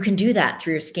 You can do that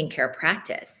through your skincare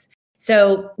practice.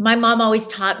 So my mom always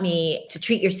taught me to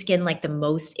treat your skin like the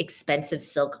most expensive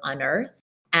silk on earth.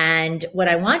 And what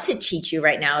I want to teach you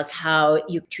right now is how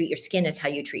you treat your skin is how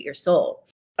you treat your soul.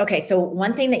 Okay, so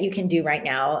one thing that you can do right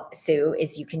now, Sue,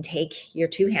 is you can take your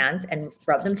two hands and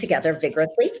rub them together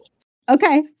vigorously.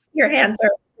 Okay. Your hands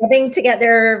are rubbing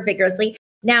together vigorously.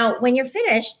 Now, when you're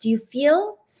finished, do you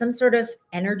feel some sort of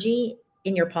energy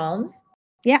in your palms?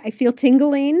 Yeah, I feel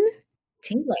tingling.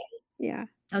 Tingling. Yeah.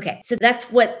 Okay, so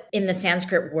that's what in the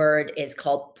Sanskrit word is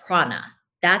called prana.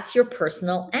 That's your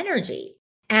personal energy.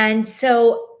 And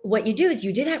so what you do is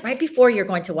you do that right before you're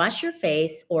going to wash your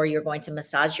face or you're going to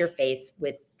massage your face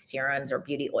with serums or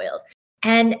beauty oils.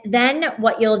 And then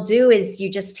what you'll do is you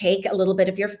just take a little bit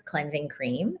of your cleansing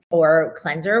cream or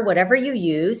cleanser, whatever you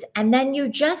use, and then you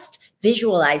just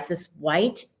visualize this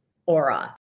white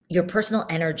aura, your personal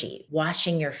energy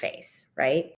washing your face,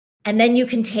 right? And then you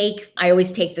can I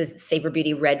always take the Savor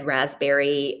Beauty Red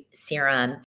Raspberry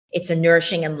Serum. It's a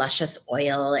nourishing and luscious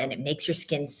oil, and it makes your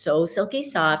skin so silky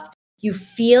soft. You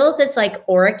feel this like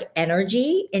auric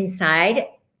energy inside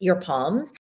your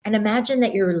palms. And imagine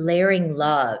that you're layering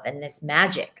love and this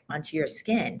magic onto your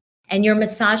skin. And you're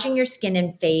massaging your skin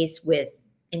and face with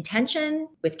intention,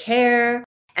 with care,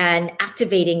 and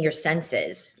activating your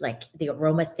senses. Like the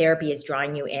aromatherapy is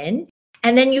drawing you in.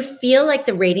 And then you feel like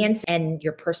the radiance and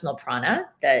your personal prana,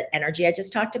 the energy I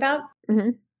just talked about,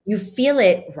 you feel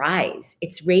it rise.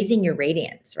 It's raising your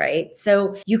radiance, right?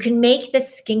 So you can make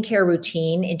this skincare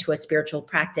routine into a spiritual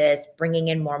practice, bringing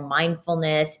in more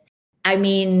mindfulness. I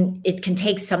mean, it can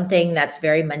take something that's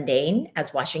very mundane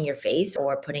as washing your face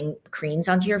or putting creams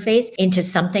onto your face into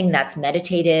something that's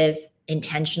meditative,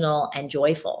 intentional, and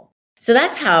joyful. So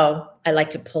that's how I like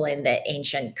to pull in the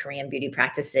ancient Korean beauty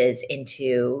practices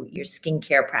into your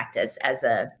skincare practice as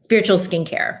a spiritual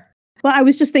skincare. Well, I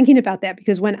was just thinking about that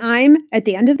because when I'm at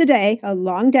the end of the day, a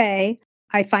long day,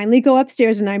 I finally go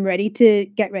upstairs and I'm ready to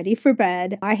get ready for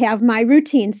bed. I have my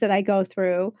routines that I go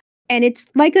through, and it's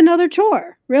like another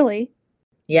chore, really.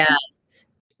 Yes.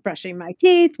 Brushing my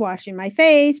teeth, washing my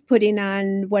face, putting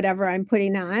on whatever I'm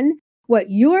putting on. What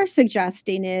you're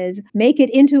suggesting is make it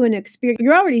into an experience.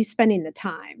 You're already spending the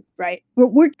time, right?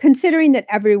 We're considering that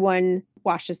everyone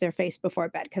washes their face before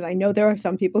bed because I know there are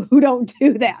some people who don't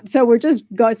do that. So we're just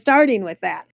starting with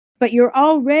that. But you're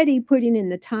already putting in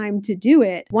the time to do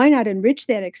it. Why not enrich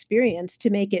that experience to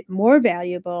make it more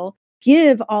valuable,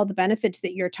 give all the benefits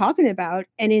that you're talking about,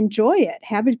 and enjoy it?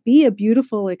 Have it be a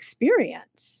beautiful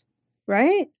experience,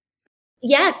 right?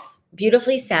 Yes,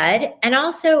 beautifully said. And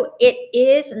also, it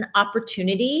is an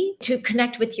opportunity to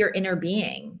connect with your inner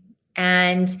being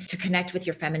and to connect with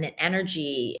your feminine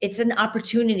energy. It's an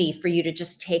opportunity for you to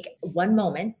just take one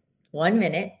moment, 1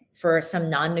 minute for some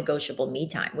non-negotiable me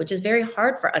time, which is very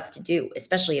hard for us to do,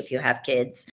 especially if you have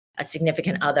kids, a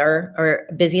significant other, or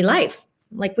a busy life,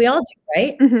 like we all do,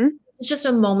 right? It's just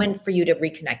a moment for you to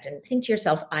reconnect and think to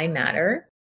yourself, I matter.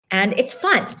 And it's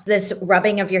fun, this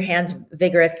rubbing of your hands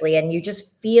vigorously, and you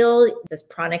just feel this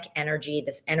pranic energy,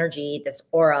 this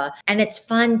aura, and it's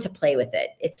fun to play with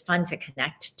it. It's fun to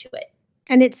connect to it.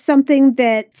 And it's something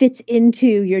that fits into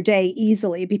your day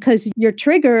easily because your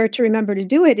trigger to remember to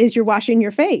do it is you're washing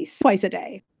your face twice a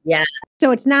day. Yeah.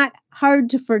 So it's not hard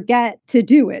to forget to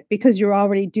do it because you're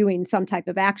already doing some type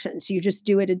of action. So you just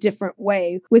do it a different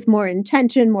way with more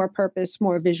intention, more purpose,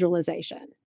 more visualization.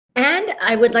 And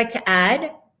I would like to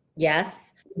add,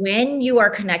 yes, when you are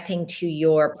connecting to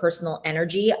your personal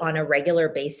energy on a regular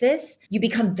basis, you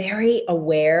become very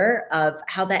aware of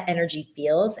how that energy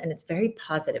feels. And it's very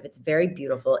positive. It's very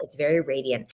beautiful. It's very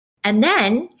radiant. And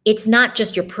then it's not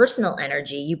just your personal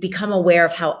energy. You become aware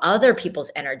of how other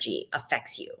people's energy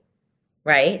affects you,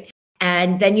 right?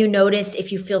 And then you notice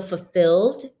if you feel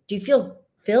fulfilled. Do you feel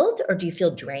filled or do you feel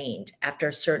drained after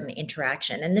a certain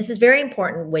interaction? And this is very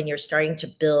important when you're starting to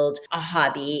build a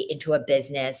hobby into a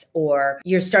business or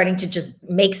you're starting to just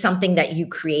make something that you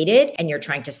created and you're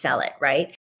trying to sell it,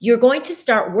 right? you're going to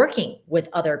start working with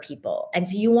other people. And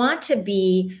so you want to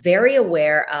be very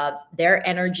aware of their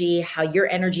energy, how your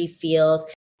energy feels,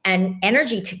 and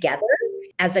energy together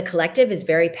as a collective is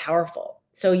very powerful.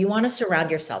 So you want to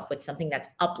surround yourself with something that's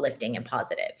uplifting and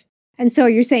positive. And so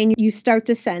you're saying you start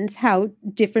to sense how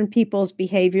different people's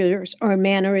behaviors or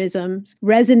mannerisms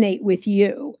resonate with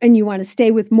you, and you want to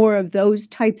stay with more of those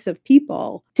types of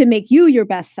people to make you your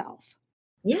best self.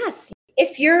 Yes.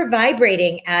 If you're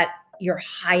vibrating at your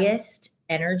highest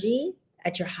energy,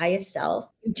 at your highest self,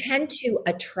 you tend to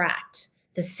attract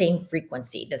the same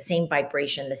frequency, the same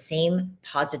vibration, the same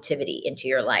positivity into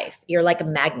your life. You're like a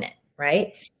magnet,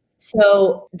 right?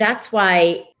 So that's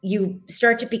why you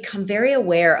start to become very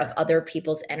aware of other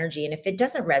people's energy. And if it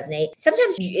doesn't resonate,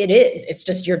 sometimes it's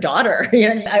just your daughter.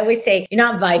 I always say, you're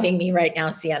not vibing me right now,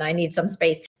 Sienna. I need some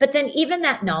space. But then even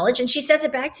that knowledge, and she says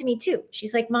it back to me too.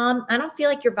 She's like, Mom, I don't feel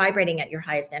like you're vibrating at your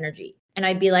highest energy. And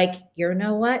I'd be like, you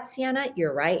know what, Sienna,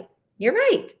 you're right. You're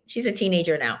right. She's a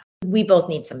teenager now. We both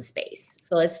need some space.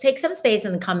 So let's take some space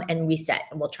and come and reset,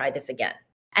 and we'll try this again.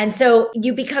 And so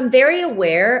you become very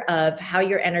aware of how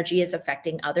your energy is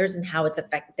affecting others and how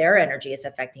their energy is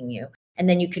affecting you. And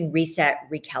then you can reset,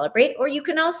 recalibrate, or you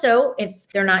can also, if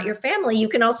they're not your family, you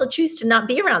can also choose to not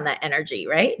be around that energy,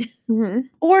 right? Mm-hmm.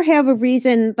 Or have a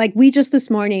reason, like we just this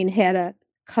morning had a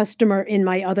customer in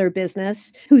my other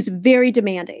business who's very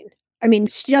demanding. I mean,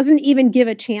 she doesn't even give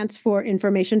a chance for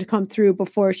information to come through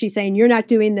before she's saying, you're not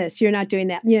doing this, you're not doing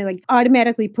that, like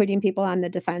automatically putting people on the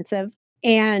defensive.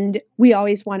 And we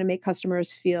always want to make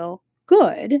customers feel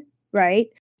good, right?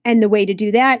 And the way to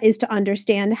do that is to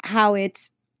understand how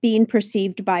it's being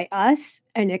perceived by us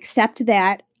and accept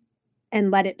that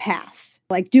and let it pass.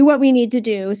 Like, do what we need to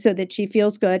do so that she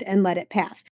feels good and let it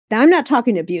pass. Now, I'm not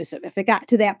talking abusive. If it got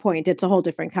to that point, it's a whole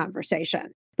different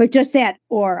conversation. But just that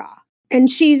aura. And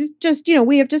she's just,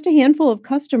 we have just a handful of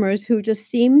customers who just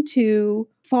seem to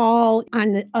fall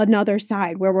on another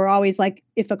side where we're always like,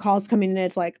 if a call's coming in,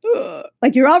 it's like, ugh,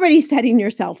 like you're already setting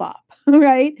yourself up,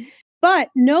 right? But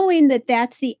knowing that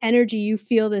that's the energy you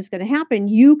feel is going to happen,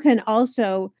 you can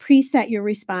also preset your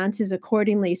responses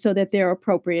accordingly so that they're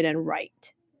appropriate and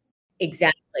right.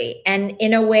 Exactly. And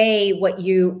in a way, what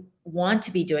you want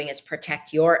to be doing is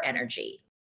protect your energy.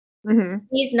 Mm-hmm.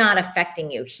 He's not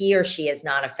affecting you. He or she is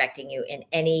not affecting you in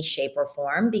any shape or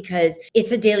form, because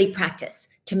it's a daily practice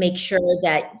to make sure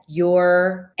that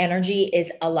your energy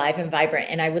is alive and vibrant.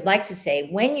 And I would like to say,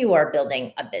 when you are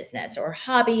building a business or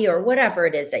hobby or whatever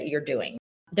it is that you're doing,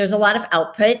 there's a lot of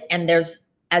output, and there's,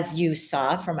 as you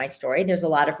saw from my story, there's a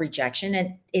lot of rejection,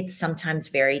 and it's sometimes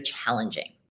very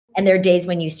challenging. And there are days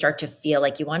when you start to feel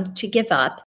like you want to give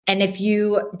up. And if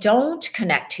you don't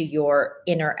connect to your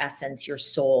inner essence, your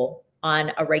soul,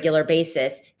 on a regular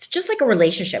basis, it's just like a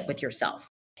relationship with yourself.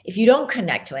 If you don't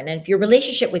connect to it, and if your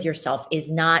relationship with yourself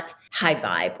is not high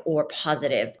vibe or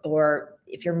positive, or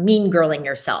if you're mean girling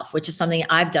yourself, which is something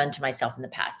I've done to myself in the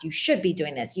past, you should be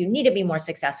doing this. You need to be more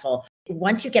successful.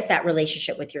 Once you get that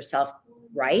relationship with yourself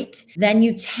right, then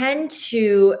you tend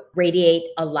to radiate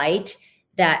a light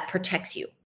that protects you.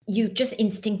 You just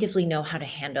instinctively know how to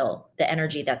handle the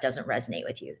energy that doesn't resonate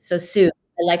with you. So, Sue,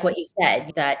 I like what you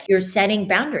said, that you're setting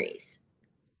boundaries.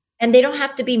 And they don't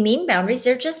have to be mean boundaries.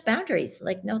 They're just boundaries.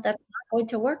 Like, no, that's not going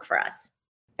to work for us.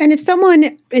 And if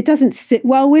it doesn't sit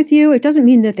well with you, it doesn't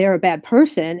mean that they're a bad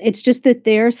person. It's just that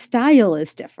their style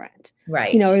is different.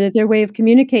 Right. Or that their way of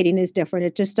communicating is different.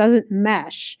 It just doesn't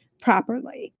mesh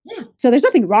properly. Yeah. So there's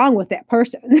nothing wrong with that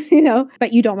person,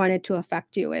 but you don't want it to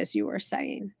affect you, as you were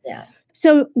saying. Yes.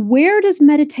 So where does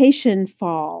meditation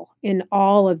fall in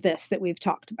all of this that we've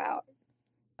talked about?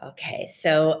 Okay.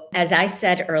 So as I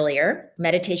said earlier,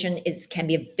 meditation can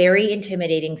be a very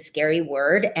intimidating, scary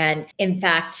word. And in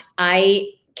fact, I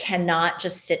cannot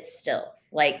just sit still.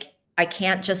 Like, I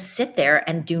can't just sit there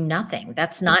and do nothing.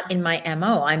 That's not in my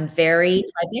MO. I'm very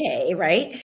type A,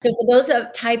 right? So for those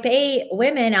of type A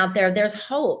women out there, there's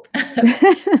hope.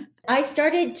 I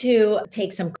started to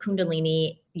take some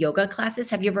Kundalini yoga classes.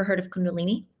 Have you ever heard of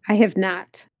Kundalini? I have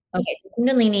not. Okay. So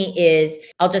Kundalini is,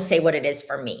 I'll just say what it is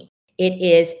for me. It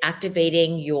is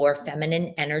activating your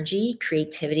feminine energy,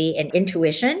 creativity, and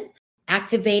intuition,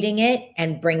 activating it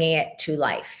and bringing it to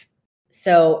life.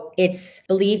 So it's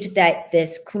believed that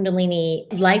this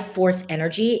Kundalini life force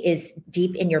energy is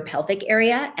deep in your pelvic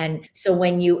area. And so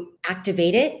when you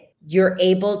activate it, you're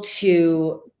able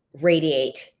to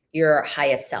radiate your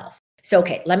highest self. So,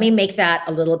 okay, let me make that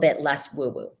a little bit less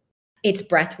woo-woo. It's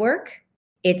breath work,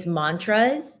 it's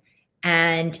mantras,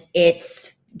 and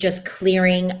it's just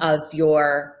clearing of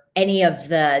any of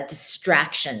the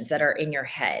distractions that are in your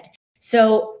head.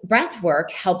 So breath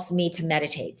work helps me to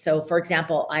meditate. So for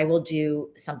example, I will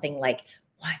do something like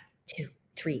 1, 2,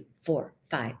 3, 4,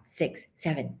 5, 6,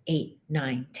 7, 8,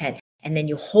 9, 10. And then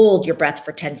you hold your breath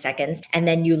for 10 seconds and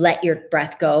then you let your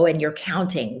breath go and you're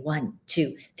counting 1,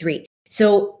 2, 3.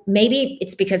 So maybe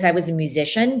it's because I was a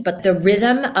musician, but the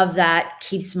rhythm of that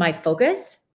keeps my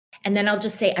focus. And then I'll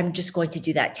just say, I'm just going to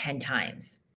do that 10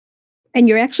 times. And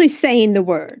you're actually saying the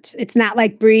words. It's not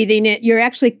like breathing it. You're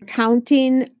actually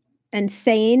counting and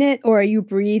saying it, or are you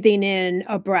breathing in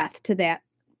a breath to that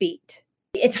beat?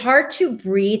 It's hard to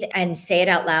breathe and say it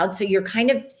out loud. So you're kind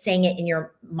of saying it in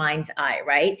your mind's eye,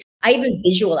 right? I even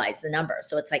visualize the number.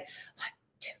 So it's like 1,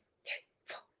 2, 3,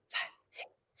 4, 5, 6,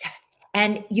 7.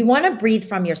 And you want to breathe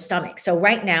from your stomach. So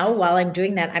right now, while I'm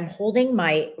doing that, I'm holding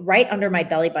my right under my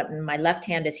belly button. My left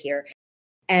hand is here.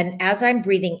 And as I'm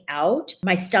breathing out,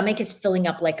 my stomach is filling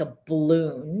up like a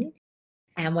balloon.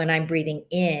 And when I'm breathing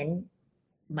in,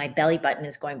 my belly button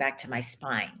is going back to my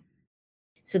spine.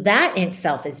 So that in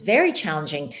itself is very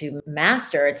challenging to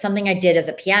master. It's something I did as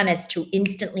a pianist to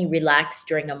instantly relax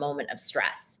during a moment of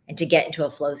stress and to get into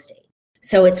a flow state.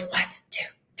 So it's 1, 2,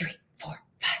 3, 4,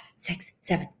 5, 6,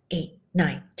 7, 8,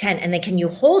 9, 10. And then can you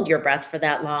hold your breath for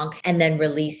that long and then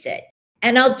release it?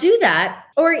 And I'll do that.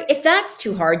 Or if that's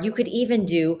too hard, you could even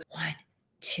do 1,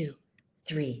 2,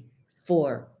 3,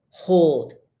 4,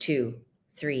 hold 2,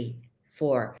 3,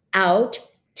 4, out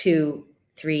 2,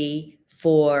 3,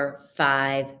 4,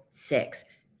 5, 6,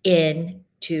 in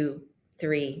 2,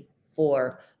 3,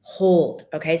 4, hold.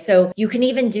 Okay. So you can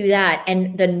even do that.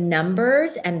 And the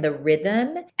numbers and the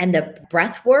rhythm and the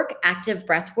breath work, active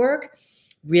breath work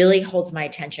really holds my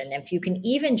attention. If you can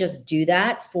even just do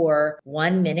that for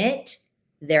 1 minute,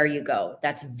 there you go.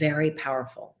 That's very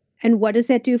powerful. And what does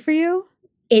that do for you?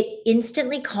 It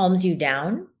instantly calms you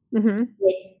down. Mm-hmm.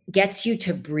 It gets you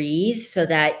to breathe so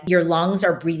that your lungs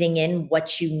are breathing in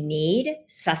what you need,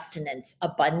 sustenance,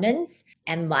 abundance,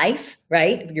 and life,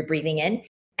 right? You're breathing in,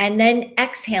 and then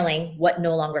exhaling what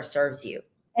no longer serves you.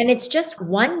 And it's just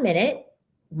 1 minute,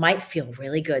 might feel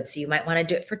really good. So you might want to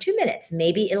do it for 2 minutes.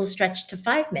 Maybe it'll stretch to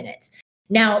 5 minutes.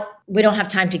 Now, we don't have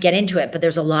time to get into it, but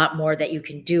there's a lot more that you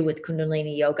can do with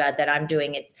Kundalini yoga that I'm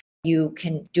doing. You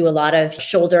can do a lot of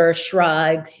shoulder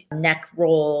shrugs, neck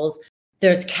rolls.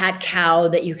 There's cat-cow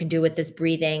that you can do with this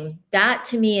breathing. That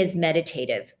to me is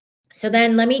meditative. So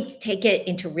then let me take it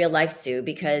into real life, Sue,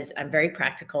 because I'm very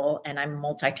practical and I'm a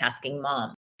multitasking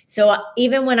mom. So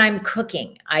even when I'm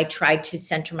cooking, I try to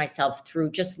center myself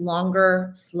through just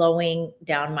longer, slowing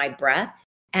down my breath.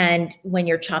 And when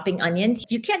you're chopping onions,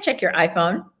 you can't check your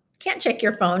iPhone, can't check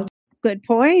your phone. Good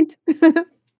point.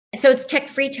 So it's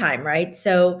tech-free time, right?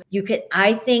 So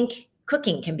I think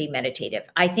cooking can be meditative.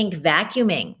 I think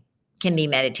vacuuming can be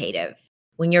meditative.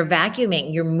 When you're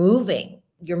vacuuming, you're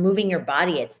moving your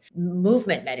body. It's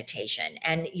movement meditation.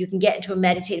 And you can get into a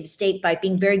meditative state by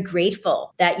being very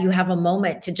grateful that you have a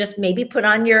moment to just maybe put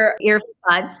on your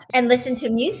earbuds and listen to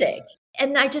music.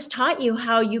 And I just taught you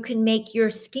how you can make your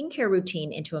skincare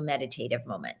routine into a meditative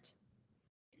moment.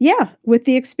 Yeah, with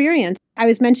the experience. I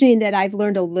was mentioning that I've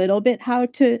learned a little bit how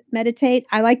to meditate.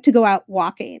 I like to go out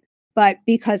walking, but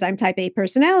because I'm type A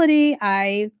personality,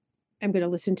 I am going to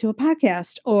listen to a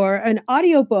podcast or an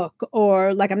audiobook,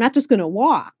 or like I'm not just going to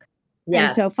walk. Yes.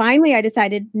 And so finally I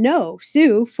decided, no,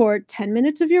 Sue, for 10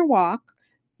 minutes of your walk,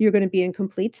 you're going to be in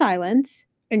complete silence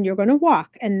and you're going to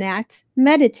walk. And that's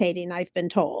meditating, I've been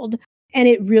told. And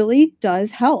it really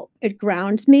does help. It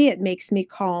grounds me. It makes me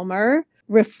calmer,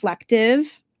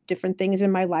 reflective, different things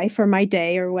in my life or my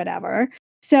day or whatever.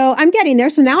 So I'm getting there.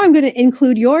 So now I'm going to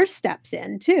include your steps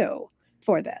in too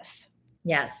for this.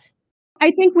 Yes.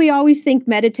 I think we always think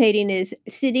meditating is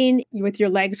sitting with your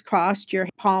legs crossed, your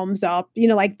palms up,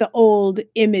 like the old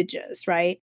images,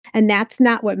 right? And that's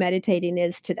not what meditating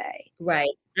is today. Right.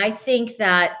 I think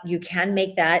that you can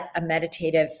make that a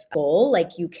meditative goal.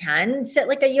 Like you can sit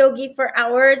like a yogi for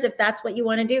hours if that's what you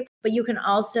want to do, but you can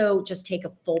also just take a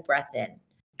full breath in.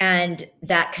 And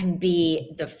that can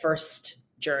be the first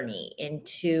journey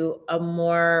into a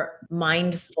more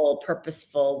mindful,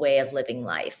 purposeful way of living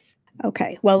life.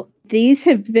 Okay. Well, these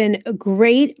have been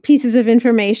great pieces of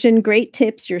information, great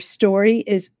tips. Your story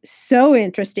is so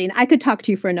interesting. I could talk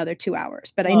to you for another 2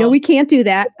 hours, but I know we can't do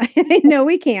that. I know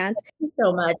we can't. Thank you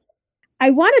so much.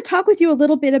 I want to talk with you a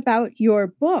little bit about your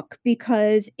book,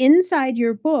 because inside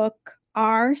your book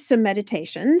are some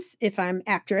meditations, if I'm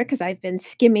accurate, because I've been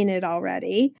skimming it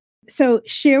already. So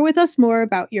share with us more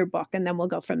about your book, and then we'll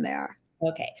go from there.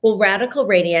 Okay. Well, Radical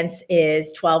Radiance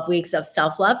is 12 weeks of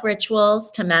self-love rituals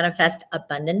to manifest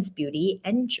abundance, beauty,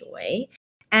 and joy.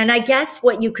 And I guess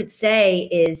what you could say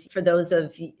is, for those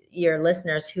of your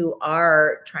listeners who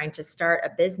are trying to start a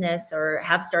business or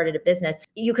have started a business,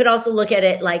 you could also look at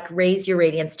it like raise your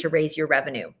radiance to raise your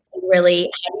revenue. Really,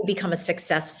 how do you become a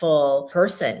successful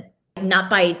person? Not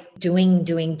by doing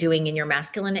in your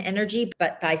masculine energy,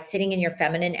 but by sitting in your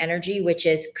feminine energy, which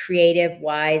is creative,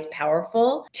 wise,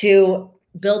 powerful, to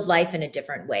build life in a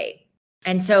different way.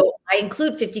 And so I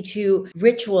include 52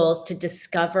 rituals to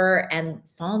discover and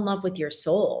fall in love with your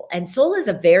soul. And soul is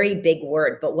a very big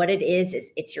word, but what it is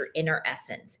it's your inner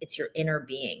essence, it's your inner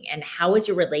being. And how is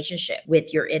your relationship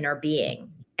with your inner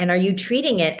being? And are you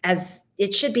treating it as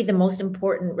it should be the most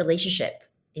important relationship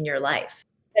in your life?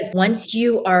 Because once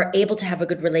you are able to have a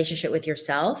good relationship with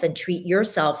yourself and treat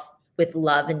yourself with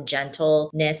love and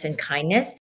gentleness and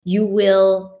kindness, you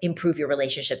will improve your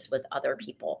relationships with other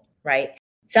people, right?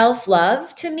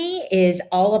 Self-love to me is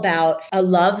all about a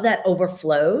love that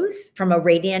overflows from a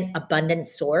radiant, abundant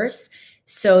source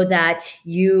so that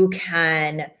you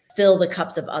can fill the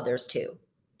cups of others too.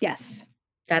 Yes.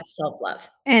 That's self-love.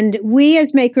 And we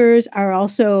as makers are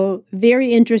also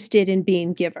very interested in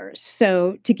being givers.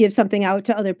 So to give something out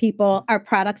to other people, our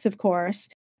products, of course,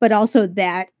 but also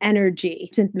that energy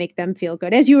to make them feel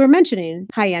good. As you were mentioning,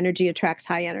 high energy attracts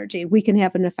high energy. We can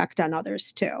have an effect on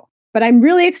others too. But I'm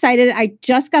really excited. I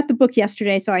just got the book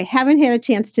yesterday, so I haven't had a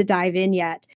chance to dive in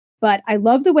yet. But I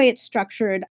love the way it's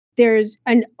structured. There's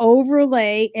an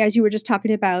overlay, as you were just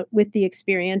talking about, with the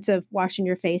experience of washing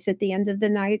your face at the end of the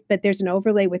night, but there's an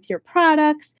overlay with your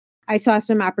products. I saw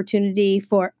some opportunity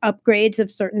for upgrades of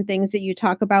certain things that you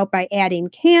talk about by adding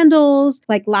candles,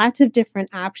 like lots of different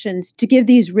options to give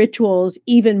these rituals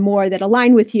even more that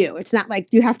align with you. It's not like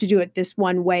you have to do it this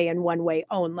one way and one way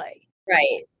only.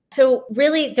 Right. So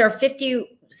really, there are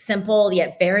 50 simple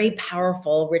yet very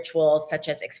powerful rituals, such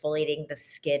as exfoliating the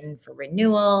skin for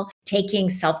renewal, taking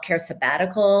self-care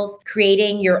sabbaticals,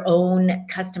 creating your own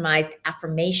customized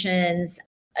affirmations,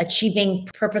 achieving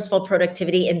purposeful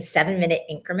productivity in 7-minute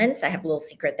increments. I have a little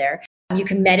secret there. You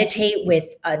can meditate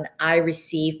with an I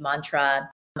receive mantra.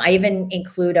 I even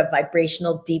include a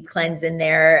vibrational deep cleanse in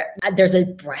there. There's a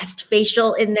breast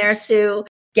facial in there, Sue.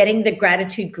 Getting the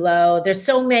gratitude glow. There's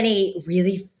so many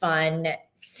really fun,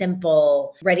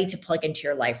 simple, ready to plug into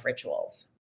your life rituals.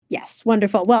 Yes,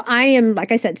 wonderful. Well, I am,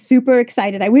 like I said, super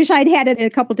excited. I wish I'd had it a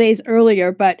couple days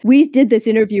earlier, but we did this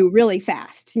interview really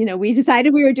fast. We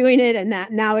decided we were doing it and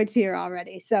that now it's here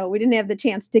already. So we didn't have the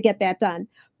chance to get that done.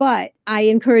 But I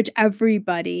encourage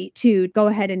everybody to go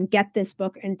ahead and get this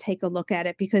book and take a look at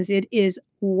it because it is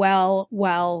well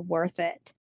worth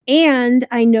it. And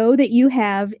I know that you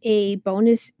have a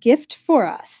bonus gift for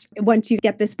us once you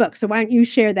get this book. So why don't you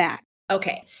share that?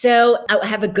 Okay, so I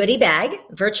have a goodie bag,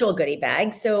 virtual goodie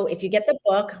bag. So if you get the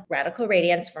book, Radical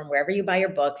Radiance, from wherever you buy your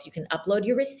books, you can upload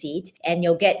your receipt and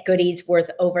you'll get goodies worth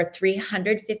over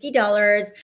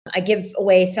 $350. I give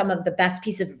away some of the best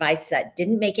pieces of advice that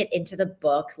didn't make it into the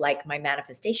book, like my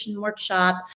manifestation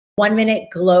workshop,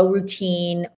 1-minute glow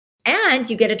routine, and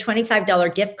you get a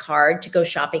 $25 gift card to go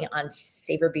shopping on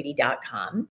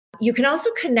savorbeauty.com. You can also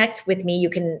connect with me. You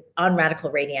can, on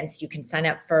Radical Radiance, you can sign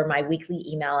up for my weekly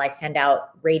email. I send out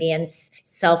Radiance,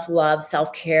 self-love,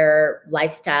 self-care,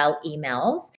 lifestyle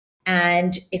emails.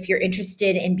 And if you're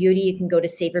interested in beauty, you can go to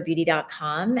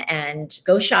savorbeauty.com and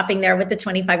go shopping there with the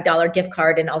 $25 gift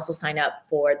card and also sign up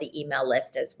for the email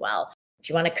list as well. If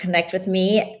you want to connect with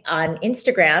me on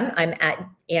Instagram, I'm at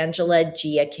Angela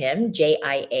Gia Kim,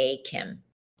 Jia Kim.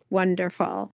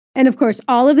 Wonderful. And of course,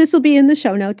 all of this will be in the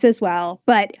show notes as well.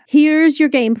 But here's your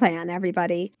game plan,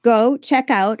 everybody. Go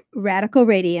check out Radical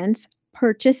Radiance,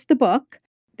 purchase the book.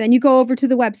 Then you go over to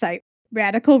the website,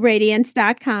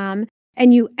 radicalradiance.com,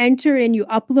 and you enter in, you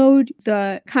upload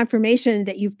the confirmation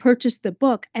that you've purchased the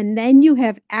book, and then you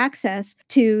have access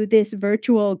to this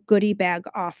virtual goodie bag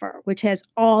offer, which has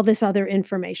all this other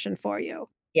information for you.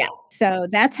 Yes. So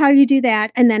that's how you do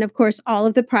that. And then, of course, all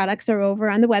of the products are over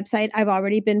on the website. I've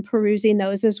already been perusing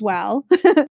those as well.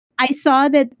 I saw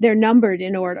that they're numbered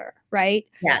in order, right?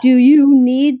 Yes. Do you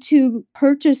need to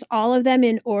purchase all of them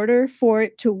in order for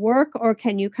it to work, or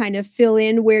can you kind of fill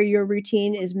in where your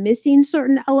routine is missing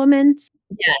certain elements?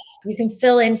 Yes, you can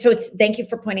fill in. So thank you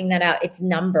for pointing that out. It's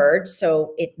numbered,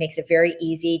 so it makes it very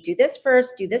easy. Do this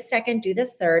first, do this second, do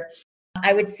this third.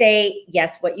 I would say,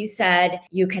 yes, what you said,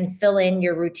 you can fill in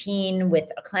your routine with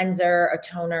a cleanser, a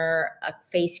toner, a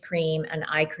face cream, an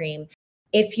eye cream.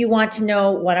 If you want to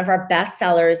know, one of our best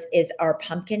sellers is our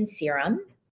pumpkin serum.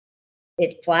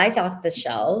 It flies off the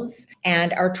shelves,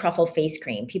 and our truffle face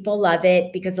cream. People love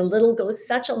it because a little goes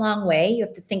such a long way. You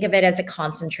have to think of it as a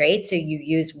concentrate. So you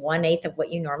use 1/8 of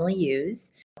what you normally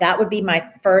use. That would be my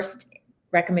first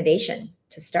recommendation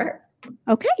to start.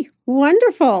 Okay,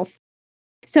 wonderful.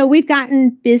 So we've gotten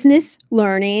business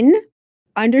learning,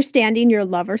 understanding your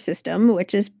lover system,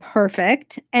 which is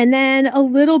perfect, and then a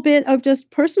little bit of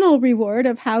just personal reward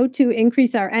of how to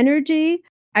increase our energy.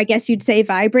 I guess you'd say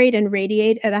vibrate and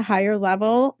radiate at a higher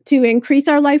level to increase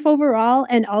our life overall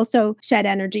and also shed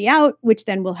energy out, which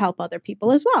then will help other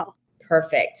people as well.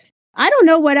 Perfect. I don't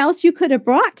know what else you could have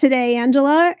brought today,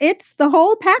 Angela. It's the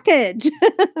whole package.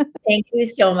 Thank you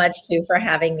so much, Sue, for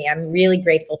having me. I'm really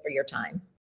grateful for your time.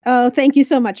 Oh, thank you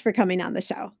so much for coming on the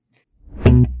show.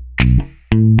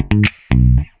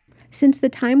 Since the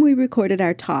time we recorded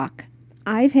our talk,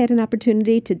 I've had an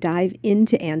opportunity to dive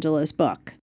into Angela's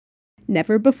book.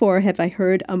 Never before have I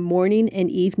heard a morning and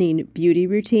evening beauty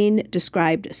routine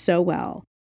described so well,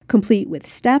 complete with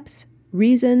steps,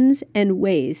 reasons, and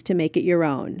ways to make it your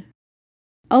own.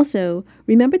 Also,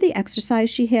 remember the exercise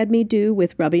she had me do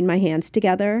with rubbing my hands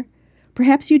together?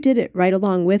 Perhaps you did it right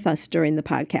along with us during the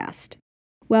podcast.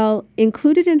 Well,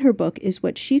 included in her book is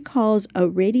what she calls a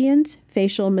Radiance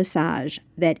facial massage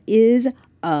that is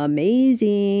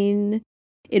amazing.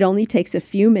 It only takes a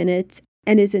few minutes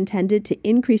and is intended to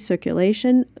increase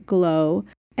circulation, glow,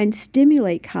 and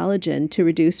stimulate collagen to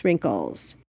reduce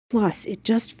wrinkles. Plus, it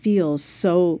just feels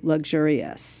so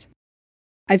luxurious.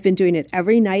 I've been doing it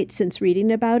every night since reading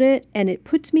about it, and it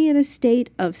puts me in a state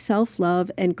of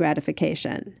self-love and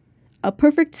gratification. A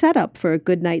perfect setup for a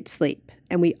good night's sleep,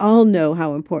 and we all know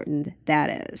how important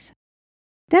that is.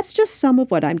 That's just some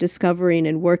of what I'm discovering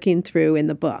and working through in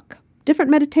the book. Different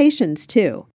meditations,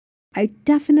 too. I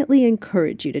definitely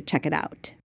encourage you to check it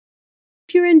out.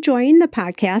 If you're enjoying the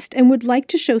podcast and would like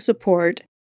to show support,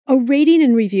 a rating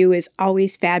and review is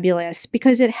always fabulous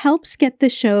because it helps get the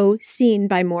show seen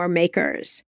by more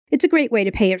makers. It's a great way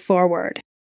to pay it forward.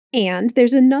 And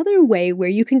there's another way where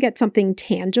you can get something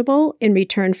tangible in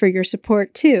return for your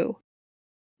support, too.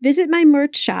 Visit my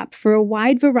merch shop for a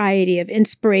wide variety of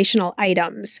inspirational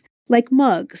items, like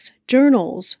mugs,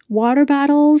 journals, water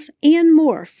bottles, and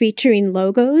more featuring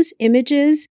logos,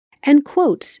 images, and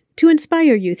quotes to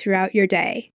inspire you throughout your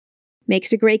day.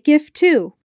 Makes a great gift,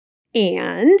 too.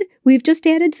 And we've just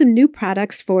added some new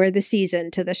products for the season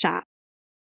to the shop.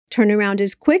 Turnaround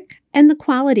is quick and the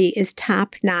quality is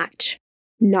top-notch.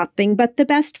 Nothing but the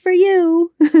best for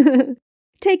you.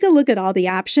 Take a look at all the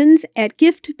options at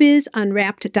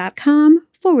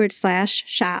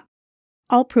giftbizunwrapped.com/shop.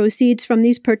 All proceeds from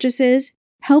these purchases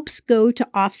helps go to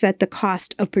offset the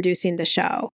cost of producing the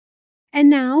show. And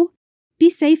now, be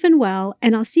safe and well,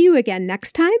 and I'll see you again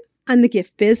next time on the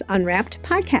Gift Biz Unwrapped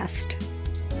podcast.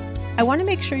 I want to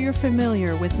make sure you're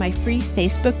familiar with my free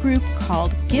Facebook group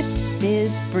called Gift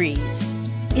Biz Breeze.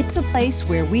 It's a place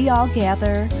where we all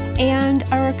gather and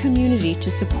are a community to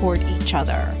support each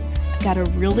other. I've got a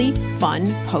really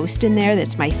fun post in there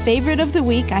that's my favorite of the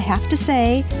week, I have to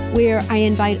say, where I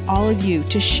invite all of you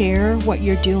to share what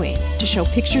you're doing, to show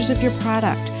pictures of your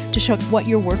product, to show what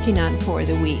you're working on for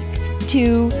the week,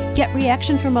 to get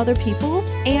reaction from other people,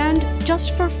 and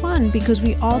just for fun because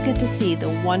we all get to see the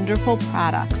wonderful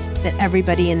products that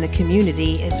everybody in the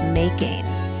community is making.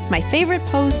 My favorite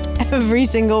post every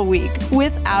single week,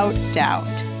 without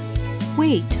doubt.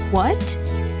 Wait, what?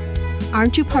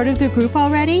 Aren't you part of the group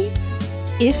already?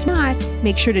 If not,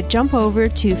 make sure to jump over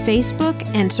to Facebook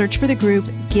and search for the group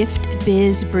Gift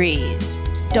Biz Breeze.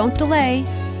 Don't delay.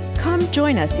 Come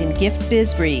join us in Gift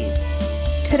Biz Breeze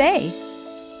today.